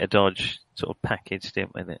do get a dodge sort of packaged in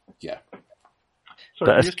with it. Yeah.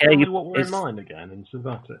 Sorry, But just tell me escape what we're is- in mind again in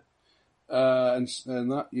Savata. And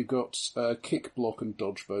that you've got kick, block, and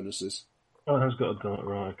dodge bonuses. Oh, it has got a dot,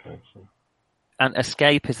 right, okay. So. And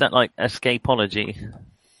escape, is that like escapology?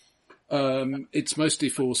 It's mostly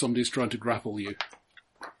for somebody who's trying to grapple you.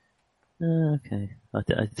 Okay.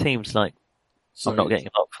 It seems like So I'm not getting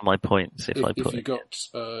a lot for my points if I put if you it.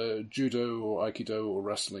 got judo or aikido or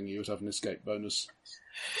wrestling, you would have an escape bonus.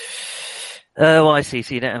 Oh, I see.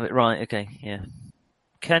 So you don't have it right. Okay, yeah.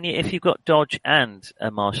 Can you, if you've got dodge and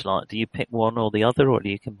a martial art, do you pick one or the other, or do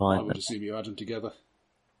you I combine would them? assume you add them together.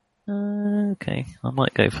 Okay, I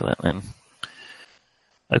might go for that then.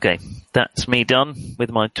 Okay, that's me done with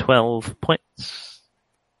my 12 points.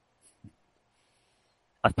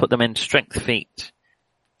 I've put them in strength feat,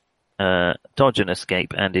 dodge and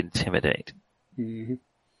escape, and intimidate. Mm-hmm.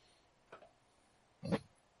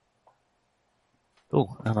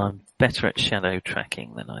 Oh, and I'm better at shadow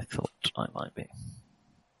tracking than I thought I might be.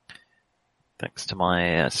 Thanks to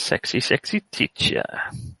my sexy teacher.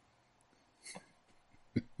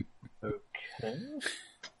 Okay.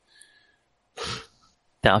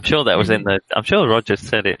 Yeah, I'm sure that was in the... I'm sure Roger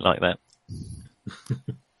said it like that.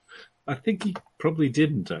 I think he probably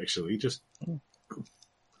didn't, actually. Just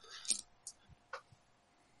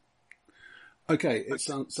Okay, it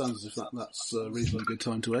sounds as if that's a reasonably good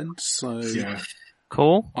time to end. So yeah.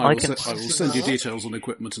 Cool. I will send you details on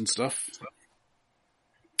equipment and stuff.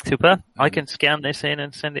 Super. I can scan this in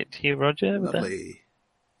and send it to you, Roger. with that. Lovely.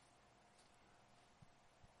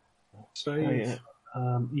 So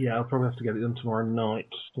Yeah, I'll probably have to get it done tomorrow night,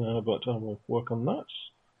 but I will work on that.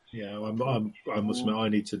 yeah, I must admit, I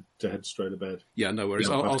need to head straight to bed. Yeah, no worries.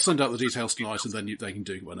 Yeah, I'll send out the details tonight, and then they can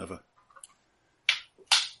do it whenever.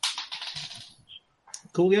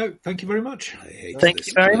 Coolio, thank you very much. I hate Thank this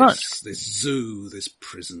you very place, much. This zoo, this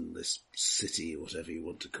prison, this city, whatever you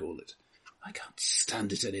want to call it. I can't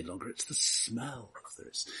stand it any longer. It's the smell. There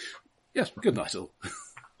is. Yes, good night all.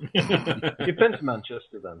 You've been to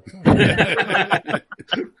Manchester then.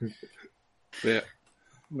 Yeah.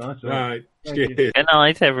 Nice. Right. Thank you. Cheers. Good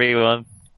night, everyone.